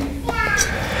thanksgiving.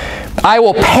 I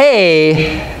will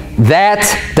pay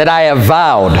that I have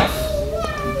vowed.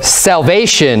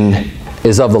 Salvation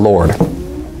is of the Lord."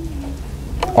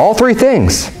 All three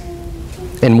things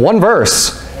in one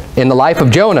verse in the life of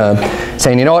Jonah,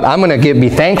 saying, you know what, I'm going to be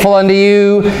thankful unto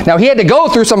you. Now, he had to go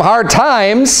through some hard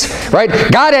times, right?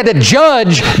 God had to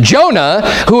judge Jonah,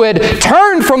 who had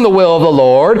turned from the will of the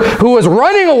Lord, who was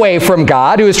running away from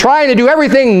God, who was trying to do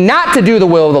everything not to do the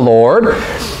will of the Lord.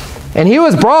 And he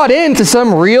was brought into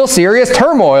some real serious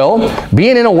turmoil,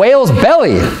 being in a whale's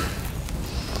belly.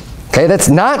 Okay, that's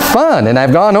not fun. And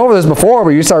I've gone over this before,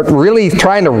 where you start really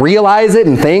trying to realize it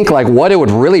and think like what it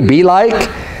would really be like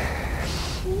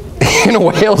in a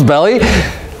whale's belly.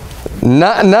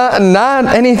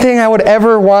 Not anything I would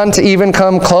ever want to even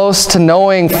come close to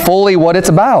knowing fully what it's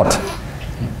about.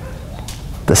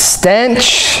 The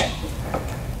stench,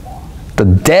 the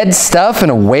dead stuff in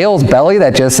a whale's belly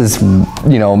that just is,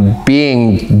 you know,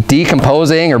 being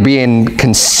decomposing or being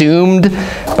consumed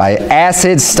by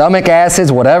acids, stomach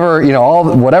acids, whatever, you know,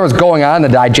 whatever's going on in the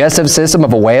digestive system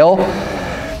of a whale.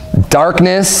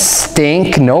 Darkness,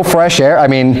 stink, no fresh air. I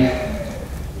mean,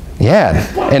 yeah.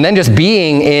 And then just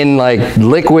being in like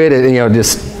liquid, you know,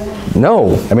 just,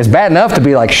 no. I mean, it's bad enough to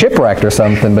be like shipwrecked or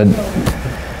something, but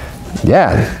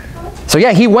yeah. So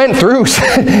yeah, he went through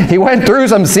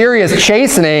some serious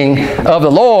chastening of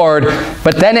the Lord,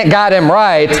 but then it got him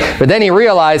right. But then he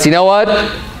realized, you know what?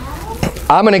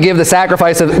 I'm going to give the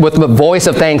sacrifice with the voice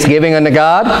of thanksgiving unto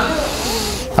God.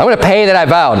 I'm going to pay that I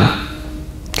vowed.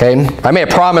 Okay? I made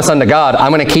a promise unto God.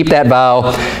 I'm going to keep that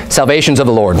vow. Salvation's of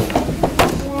the Lord.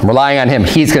 I'm relying on him.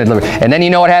 He's going to deliver. And then you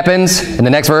know what happens? In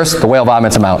the next verse, the whale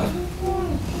vomits him out.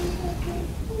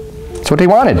 That's what he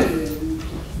wanted.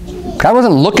 God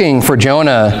wasn't looking for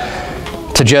Jonah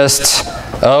to just,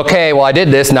 okay, well, I did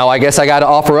this. Now I guess I got to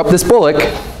offer up this bullock,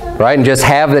 right? And just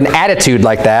have an attitude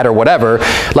like that or whatever.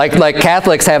 Like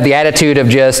Catholics have the attitude of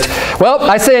just, well,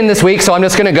 I sinned this week, so I'm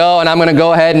just going to go and I'm going to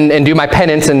go ahead and do my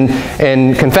penance and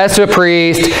confess to a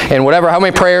priest and whatever, how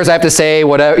many prayers I have to say,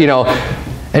 whatever, you know.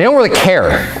 And they don't really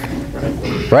care,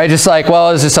 right? Just like, well,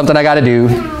 it's just something I got to do.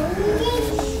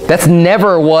 That's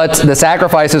never what the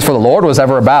sacrifices for the Lord was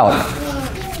ever about.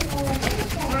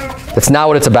 That's not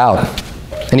what it's about.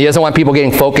 And he doesn't want people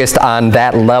getting focused on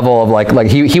that level of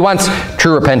like he wants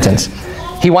true repentance.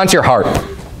 He wants your heart.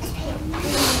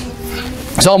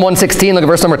 Psalm 116, look at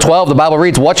verse number 12. The Bible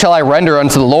reads, "What shall I render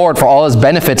unto the Lord for all his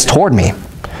benefits toward me?"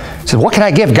 He says, what can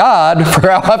I give God for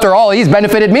after all he's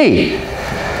benefited me?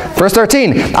 Verse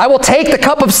 13, "I will take the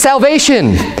cup of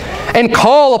salvation and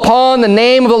call upon the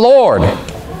name of the Lord.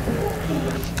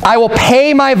 I will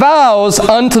pay my vows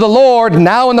unto the Lord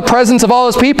now in the presence of all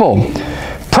his people.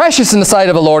 Precious in the sight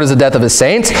of the Lord is the death of his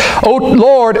saints. O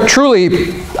Lord,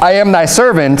 truly I am thy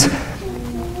servant.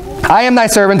 I am thy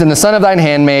servant and the son of thine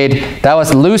handmaid. Thou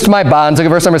hast loosed my bonds." Look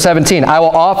at verse number 17. "I will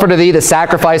offer to thee the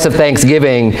sacrifice of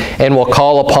thanksgiving and will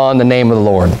call upon the name of the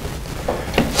Lord.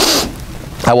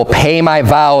 I will pay my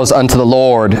vows unto the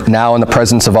Lord now in the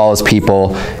presence of all his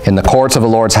people. In the courts of the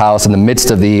Lord's house, in the midst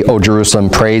of thee, O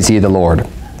Jerusalem, praise ye the Lord."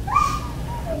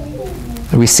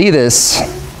 We see this,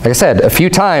 like I said, a few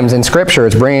times in Scripture.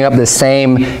 It's bringing up this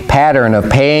same pattern of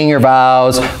paying your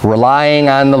vows, relying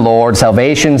on the Lord,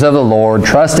 salvations of the Lord,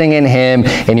 trusting in him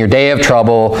in your day of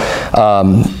trouble,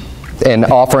 and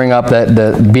offering up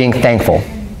the being thankful.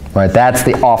 Right? That's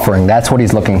the offering. That's what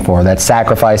he's looking for, that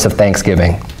sacrifice of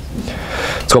thanksgiving.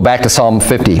 Let's go back to Psalm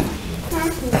 50.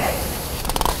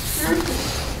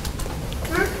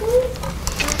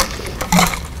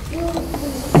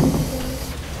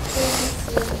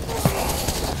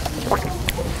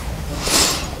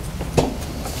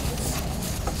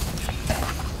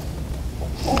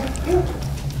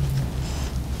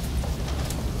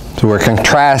 So we're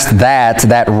contrast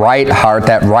that right heart,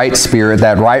 that right spirit,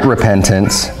 that right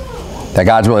repentance that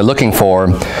God's really looking for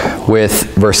with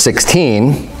verse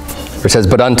 16. It says,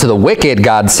 but unto the wicked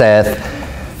God saith,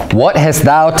 what hast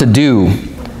thou to do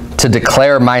to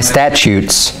declare my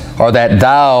statutes, or that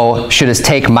thou shouldest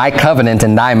take my covenant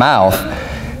in thy mouth,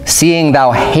 seeing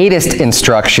thou hatest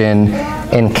instruction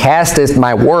and castest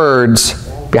my words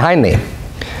behind thee?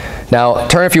 Now,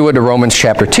 turn if you would to Romans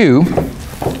chapter 2.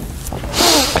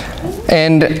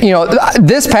 And,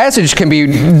 this passage can be,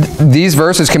 these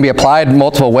verses can be applied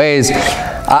multiple ways.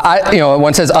 When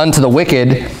it says unto the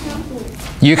wicked,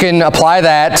 you can apply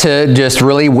that to just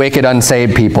really wicked,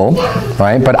 unsaved people,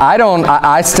 right? But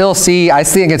I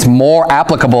think it's more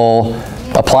applicable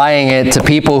applying it to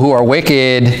people who are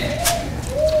wicked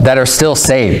that are still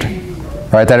saved,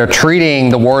 right? That are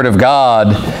treating the Word of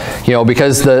God,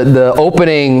 because the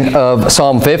opening of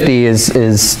Psalm 50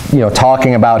 is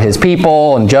talking about His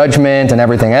people and judgment and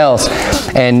everything else.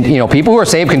 And, people who are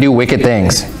saved can do wicked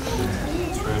things.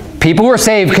 People who are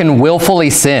saved can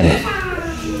willfully sin,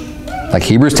 like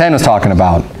Hebrews 10 was talking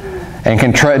about, and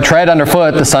can tread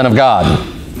underfoot the Son of God,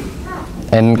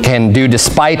 and can do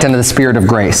despite unto the Spirit of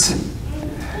grace.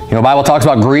 The Bible talks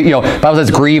about grieve. The Bible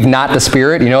says, "Grieve not the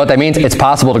Spirit." You know what that means? It's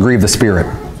possible to grieve the Spirit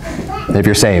if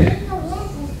you're saved.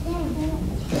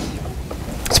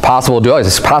 It's possible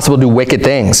to do wicked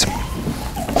things.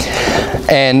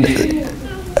 And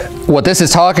what this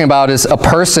is talking about is a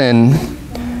person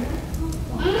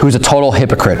who's a total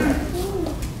hypocrite.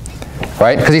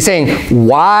 Right? Because he's saying,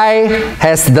 what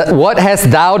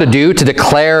hast thou to do to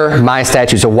declare my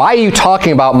statutes? So why are you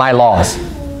talking about my laws?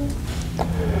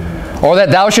 Or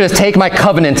that thou shouldest take my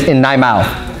covenant in thy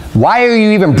mouth. Why are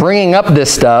you even bringing up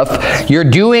this stuff? You're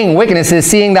doing wickedness,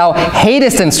 seeing thou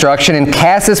hatest instruction and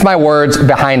castest my words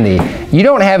behind thee. You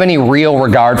don't have any real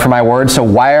regard for my words, so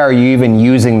why are you even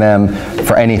using them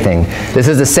for anything? This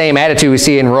is the same attitude we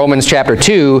see in Romans chapter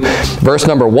 2, verse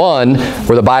number 1,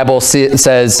 where the Bible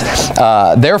says,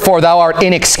 therefore thou art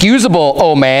inexcusable,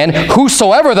 O man,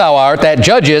 whosoever thou art that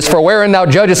judgest, for wherein thou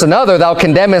judgest another, thou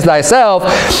condemnest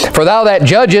thyself, for thou that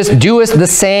judgest doest the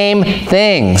same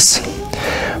things.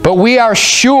 But we are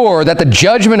sure that the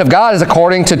judgment of God is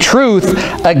according to truth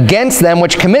against them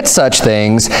which commit such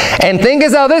things. And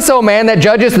thinkest thou this, O man, that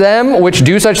judgest them which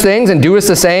do such things, and doest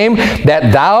the same,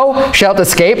 that thou shalt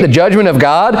escape the judgment of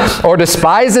God? Or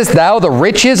despisest thou the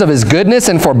riches of his goodness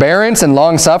and forbearance and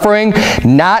long-suffering,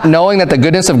 not knowing that the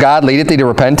goodness of God leadeth thee to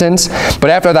repentance?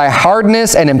 But after thy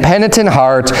hardness and impenitent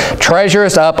heart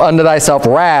treasurest up unto thyself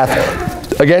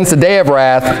wrath against the day of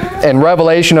wrath and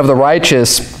revelation of the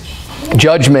righteous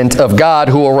judgment of God,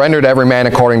 who will render to every man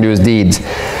according to his deeds.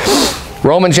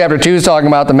 Romans chapter 2 is talking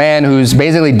about the man who's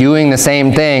basically doing the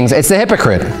same things. It's the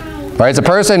hypocrite, right? It's a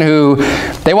person who,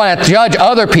 they want to judge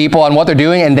other people on what they're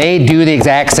doing, and they do the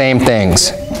exact same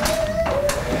things.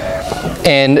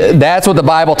 And that's what the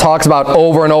Bible talks about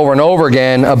over and over and over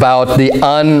again, about the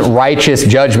unrighteous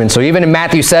judgment. So even in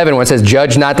Matthew 7, when it says,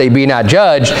 judge not that ye be not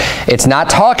judged, it's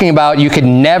not talking about you could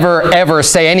never, ever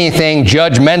say anything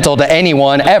judgmental to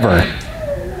anyone, ever.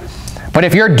 But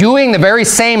if you're doing the very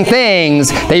same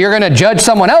things that you're going to judge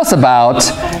someone else about,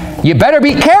 you better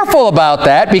be careful about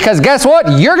that, because guess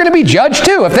what? You're going to be judged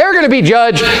too. If they're going to be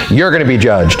judged, you're going to be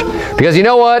judged. Because you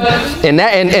know what? In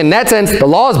that sense, the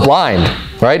law is blind,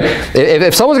 right?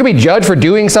 If someone's going to be judged for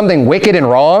doing something wicked and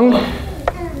wrong,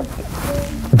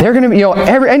 they're going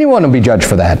to, anyone will be judged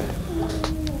for that.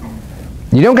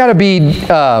 You don't got to be,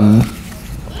 God's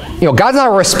not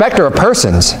a respecter of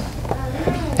persons.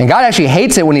 And God actually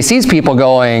hates it when he sees people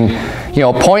going,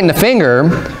 pointing the finger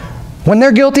when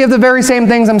they're guilty of the very same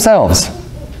things themselves.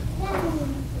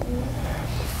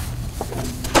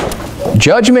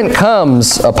 Judgment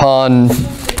comes upon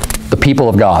the people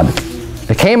of God.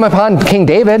 It came upon King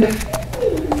David. Do you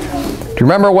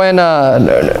remember when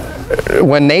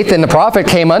Nathan the prophet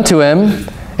came unto him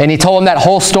and he told him that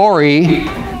whole story,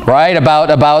 right, about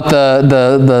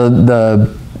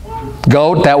the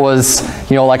goat that was,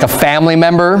 like a family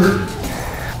member,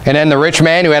 and then the rich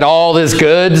man who had all his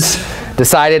goods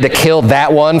decided to kill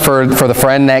that one for the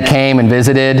friend that came and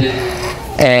visited.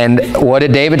 And what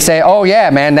did David say? Oh yeah,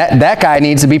 man, that guy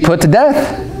needs to be put to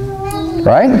death,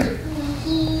 right?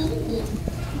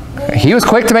 He was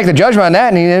quick to make the judgment on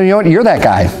that, and you know what? You're that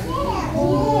guy.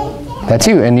 That's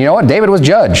you. And you know what? David was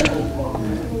judged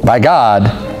by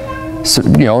God,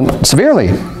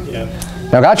 severely.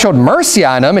 Now God showed mercy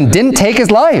on him and didn't take his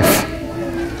life.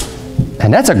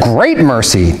 And that's a great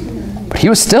mercy. But he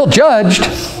was still judged.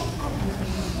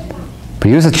 But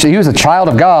he was a child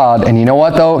of God, and you know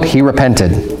what though? He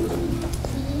repented.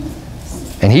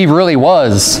 And he really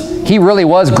was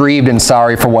grieved and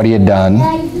sorry for what he had done.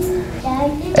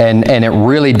 And it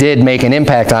really did make an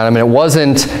impact on him. And it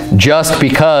wasn't just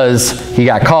because he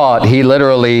got caught. He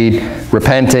literally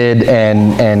repented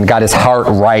and got his heart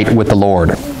right with the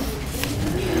Lord.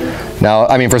 Now,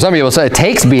 I mean, for some people, it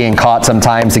takes being caught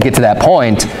sometimes to get to that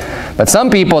point. But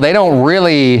some people, they're not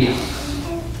really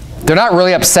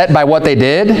upset by what they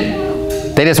did.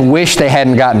 They just wish they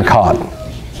hadn't gotten caught.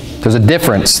 There's a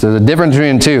difference. There's a difference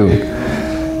between the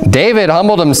two. David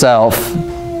humbled himself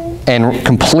and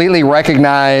completely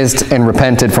recognized and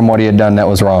repented from what he had done that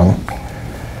was wrong.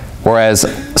 Whereas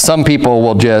some people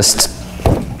will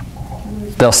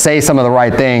they'll say some of the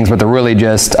right things, but they're really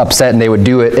just upset, and they would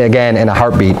do it again in a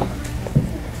heartbeat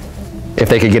if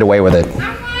they could get away with it.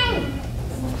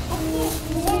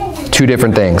 Two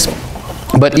different things.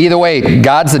 But either way,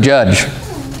 God's the judge,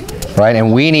 right?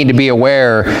 And we need to be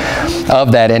aware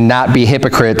of that and not be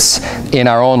hypocrites in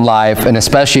our own life. And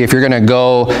especially if you're going to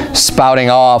go spouting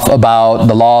off about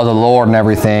the laws of the Lord and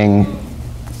everything,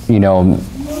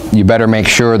 you better make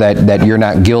sure that you're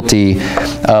not guilty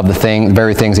of the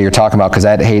very things that you're talking about, because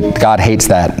God hates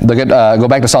that. Look at go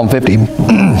back to Psalm 50.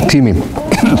 Excuse me.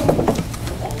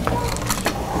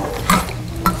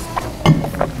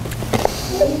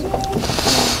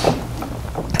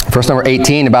 Verse number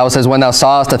 18, the Bible says, when thou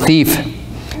sawest a thief,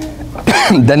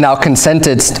 then thou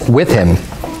consentedst with him,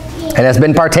 and hast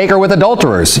been partaker with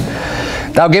adulterers.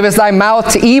 Thou givest thy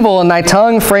mouth to evil, and thy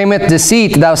tongue frameth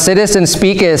deceit. Thou sittest and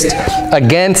speakest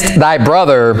against thy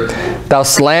brother. Thou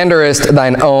slanderest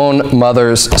thine own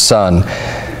mother's son.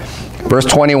 Verse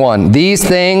 21, these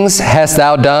things hast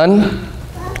thou done,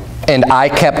 and I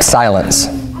kept silence.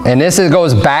 And this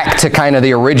goes back to kind of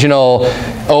the original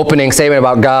opening statement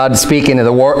about God speaking to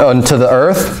the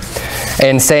earth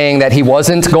and saying that he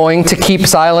wasn't going to keep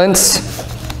silence,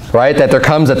 right? That there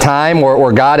comes a time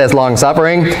where God is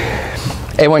long-suffering.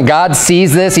 And when God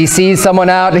sees this, he sees someone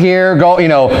out here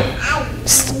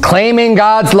claiming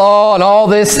God's law and all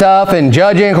this stuff and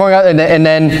judging, and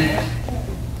then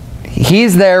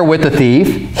he's there with the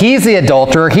thief. He's the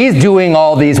adulterer. He's doing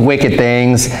all these wicked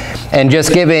things and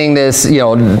just giving this,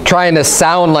 trying to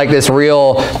sound like this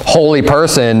real holy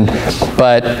person,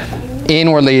 but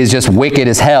inwardly is just wicked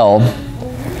as hell.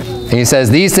 And he says,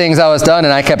 these things thou hast done,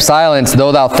 and I kept silence,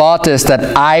 though thou thoughtest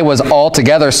that I was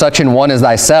altogether such an one as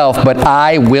thyself, but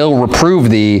I will reprove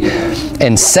thee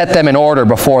and set them in order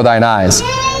before thine eyes.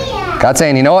 God's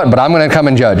saying, you know what, but I'm going to come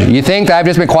and judge. You think that I've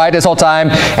just been quiet this whole time?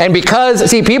 And because,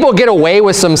 see, people get away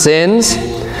with some sins,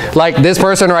 like this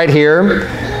person right here,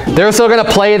 they're still going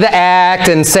to play the act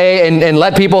and say and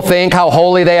let people think how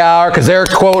holy they are because they're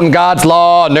quoting God's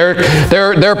law and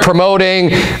they're promoting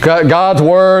God's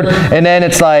word, and then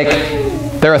it's like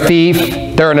they're a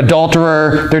thief, they're an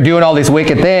adulterer, they're doing all these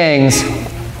wicked things.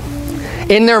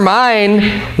 In their mind,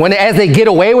 as they get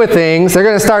away with things, they're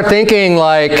going to start thinking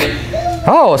like,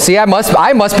 oh, see, I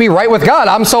must be right with God.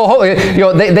 I'm so holy.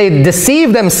 They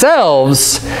deceive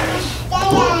themselves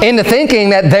into thinking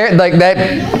that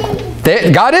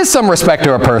God is some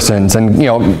respecter of persons, and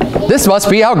this must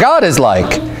be how God is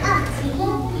like.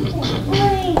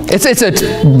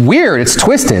 It's weird. It's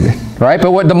twisted, right?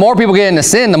 But the more people get into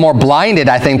sin, the more blinded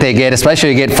I think they get.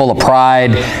 Especially get full of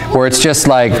pride, where it's just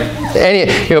like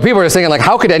people are just thinking like,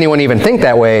 how could anyone even think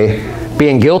that way,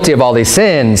 being guilty of all these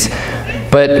sins?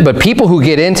 But people who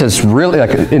get into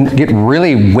get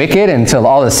really wicked into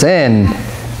all the sin,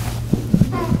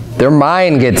 their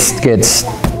mind gets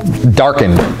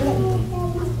darkened.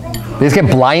 They just get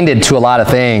blinded to a lot of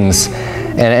things.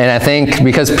 And I think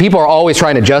because people are always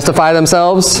trying to justify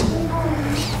themselves,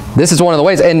 this is one of the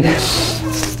ways. And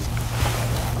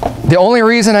the only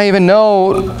reason I even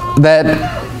know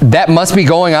that must be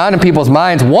going on in people's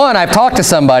minds, one, I've talked to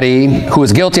somebody who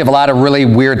was guilty of a lot of really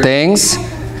weird things,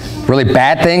 really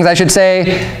bad things, I should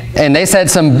say, and they said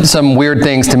some weird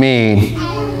things to me,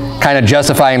 kind of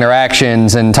justifying their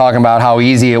actions and talking about how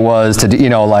easy it was to,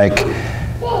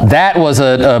 that was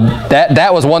that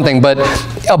was one thing. But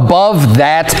above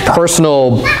that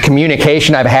personal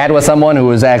communication I've had with someone who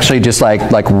was actually just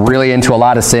like really into a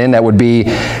lot of sin, that would be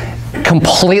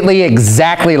completely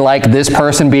exactly like this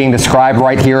person being described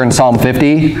right here in Psalm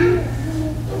 50.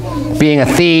 Being a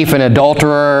thief, an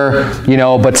adulterer,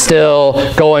 but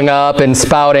still going up and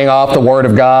spouting off the Word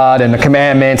of God and the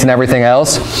commandments and everything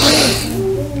else.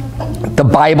 The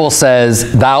Bible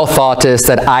says, thou thoughtest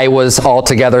that I was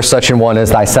altogether such an one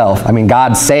as thyself. I mean,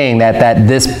 God's saying that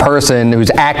this person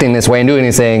who's acting this way and doing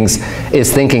these things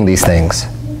is thinking these things.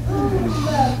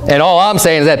 And all I'm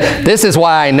saying is that this is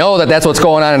why I know that that's what's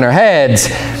going on in their heads.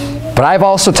 But I've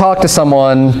also talked to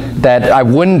someone that I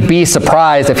wouldn't be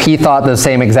surprised if he thought the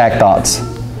same exact thoughts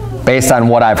based on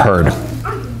what I've heard.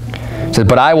 He says,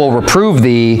 but I will reprove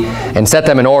thee and set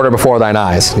them in order before thine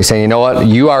eyes. He's saying, you know what?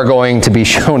 You are going to be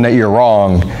shown that you're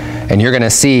wrong, and you're going to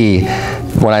see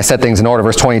when I set things in order.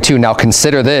 Verse 22, now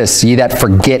consider this, ye that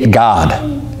forget God.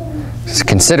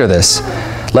 Consider this,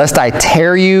 lest I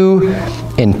tear you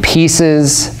in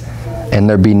pieces, and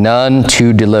there be none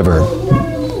to deliver.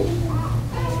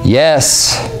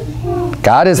 Yes,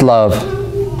 God is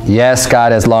love. Yes,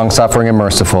 God is long-suffering and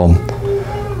merciful.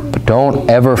 But don't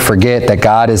ever forget that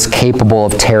God is capable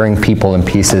of tearing people in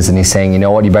pieces, and he's saying, you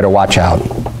know what, you better watch out.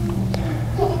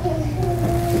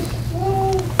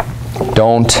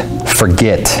 Don't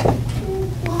forget.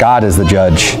 God is the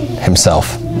judge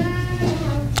himself.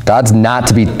 God's not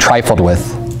to be trifled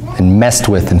with and messed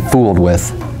with and fooled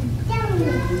with.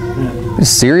 He's a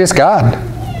serious God.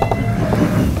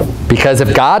 Because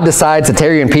if God decides to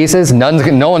tear you in pieces, no one's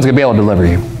going to be able to deliver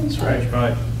you. That's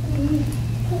right.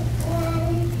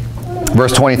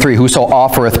 Verse 23, whoso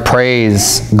offereth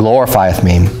praise glorifieth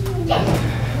me.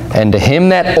 And to him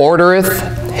that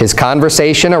ordereth his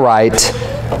conversation aright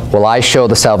will I show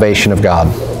the salvation of God.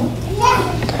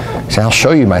 So I'll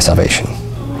show you my salvation.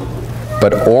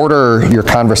 But order your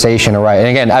conversation aright. And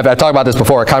again, I've talked about this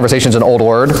before. Conversation is an old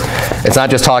word. It's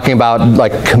not just talking about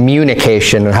like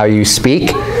communication and how you speak.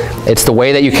 It's the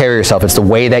way that you carry yourself. It's the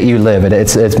way that you live.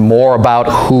 It's more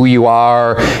about who you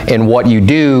are and what you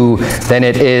do than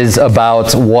it is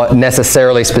about what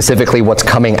necessarily specifically what's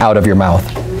coming out of your mouth.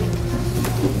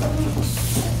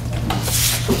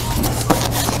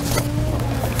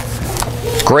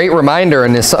 Great reminder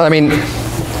in this. I mean,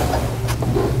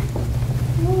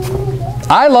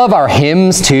 I love our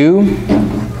hymns too.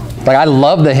 Like, I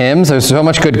love the hymns. There's so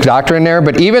much good doctrine there,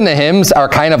 but even the hymns are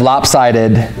kind of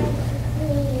lopsided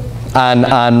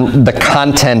on the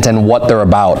content and what they're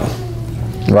about,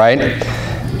 right?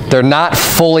 They're not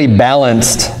fully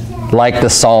balanced like the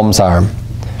Psalms are.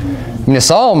 I mean, the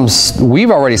Psalms,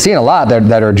 we've already seen a lot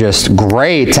that are just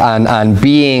great on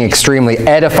being extremely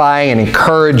edifying and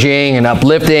encouraging and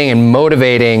uplifting and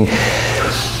motivating.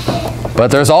 But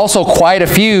there's also quite a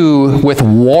few with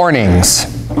warnings,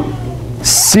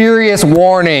 serious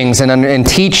warnings and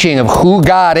teaching of who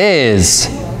God is.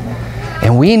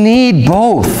 And we need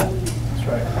both.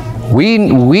 We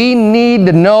need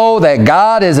to know that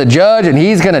God is a judge and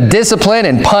he's going to discipline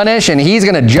and punish and he's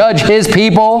going to judge his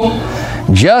people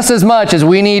just as much as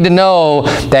we need to know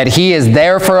that he is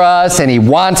there for us and he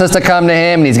wants us to come to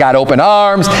him and he's got open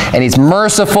arms and he's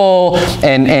merciful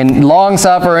and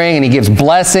long-suffering and he gives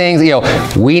blessings. You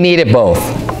know, we need it both.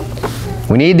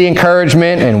 We need the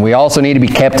encouragement and we also need to be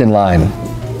kept in line.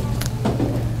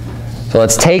 So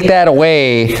let's take that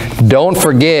away. Don't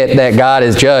forget that God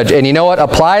is judge. And you know what?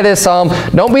 Apply this psalm.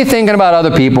 Don't be thinking about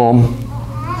other people.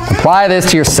 Apply this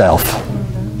to yourself.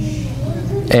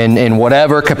 In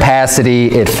whatever capacity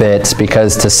it fits.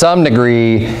 Because to some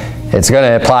degree, it's going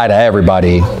to apply to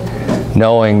everybody.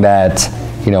 Knowing that,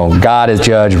 you know, God is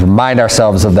judge. Remind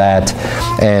ourselves of that.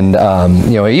 And,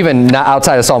 you know, even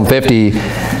outside of Psalm 50,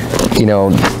 you know,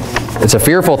 it's a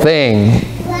fearful thing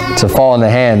to fall in the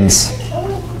hands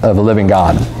of a living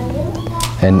God.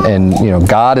 And you know,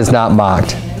 God is not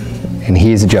mocked, and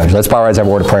he's a judge. Let's bow our heads and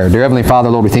have a word of prayer. Dear Heavenly Father,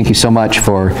 Lord, we thank you so much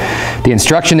for the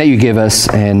instruction that you give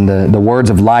us and the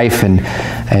words of life and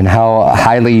how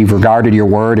highly you've regarded your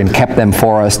word and kept them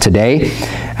for us today.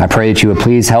 I pray that you would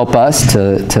please help us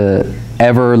to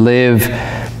ever live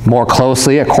more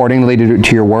closely accordingly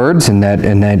to your words, and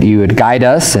that you would guide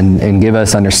us and give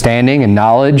us understanding and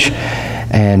knowledge.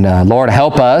 And Lord,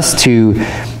 help us to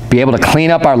be able to clean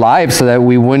up our lives so that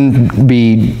we wouldn't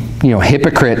be, you know,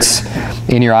 hypocrites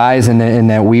in your eyes, and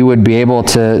that we would be able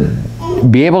to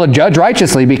judge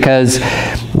righteously, because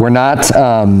we're not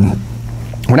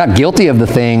guilty of the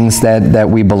things that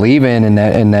we believe in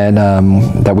and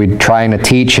that we're trying to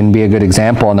teach and be a good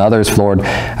example in others. Lord,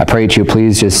 I pray that you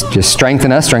please just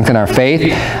strengthen us, strengthen our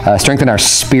faith, strengthen our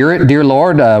spirit, dear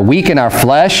Lord, weaken our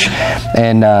flesh,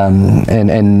 and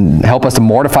help us to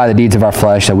mortify the deeds of our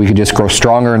flesh, that we could just grow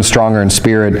stronger and stronger in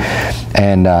spirit.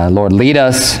 And Lord, lead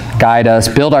us, guide us,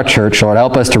 build our church. Lord,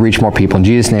 help us to reach more people. In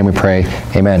Jesus' name we pray.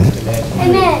 Amen.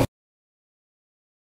 Amen.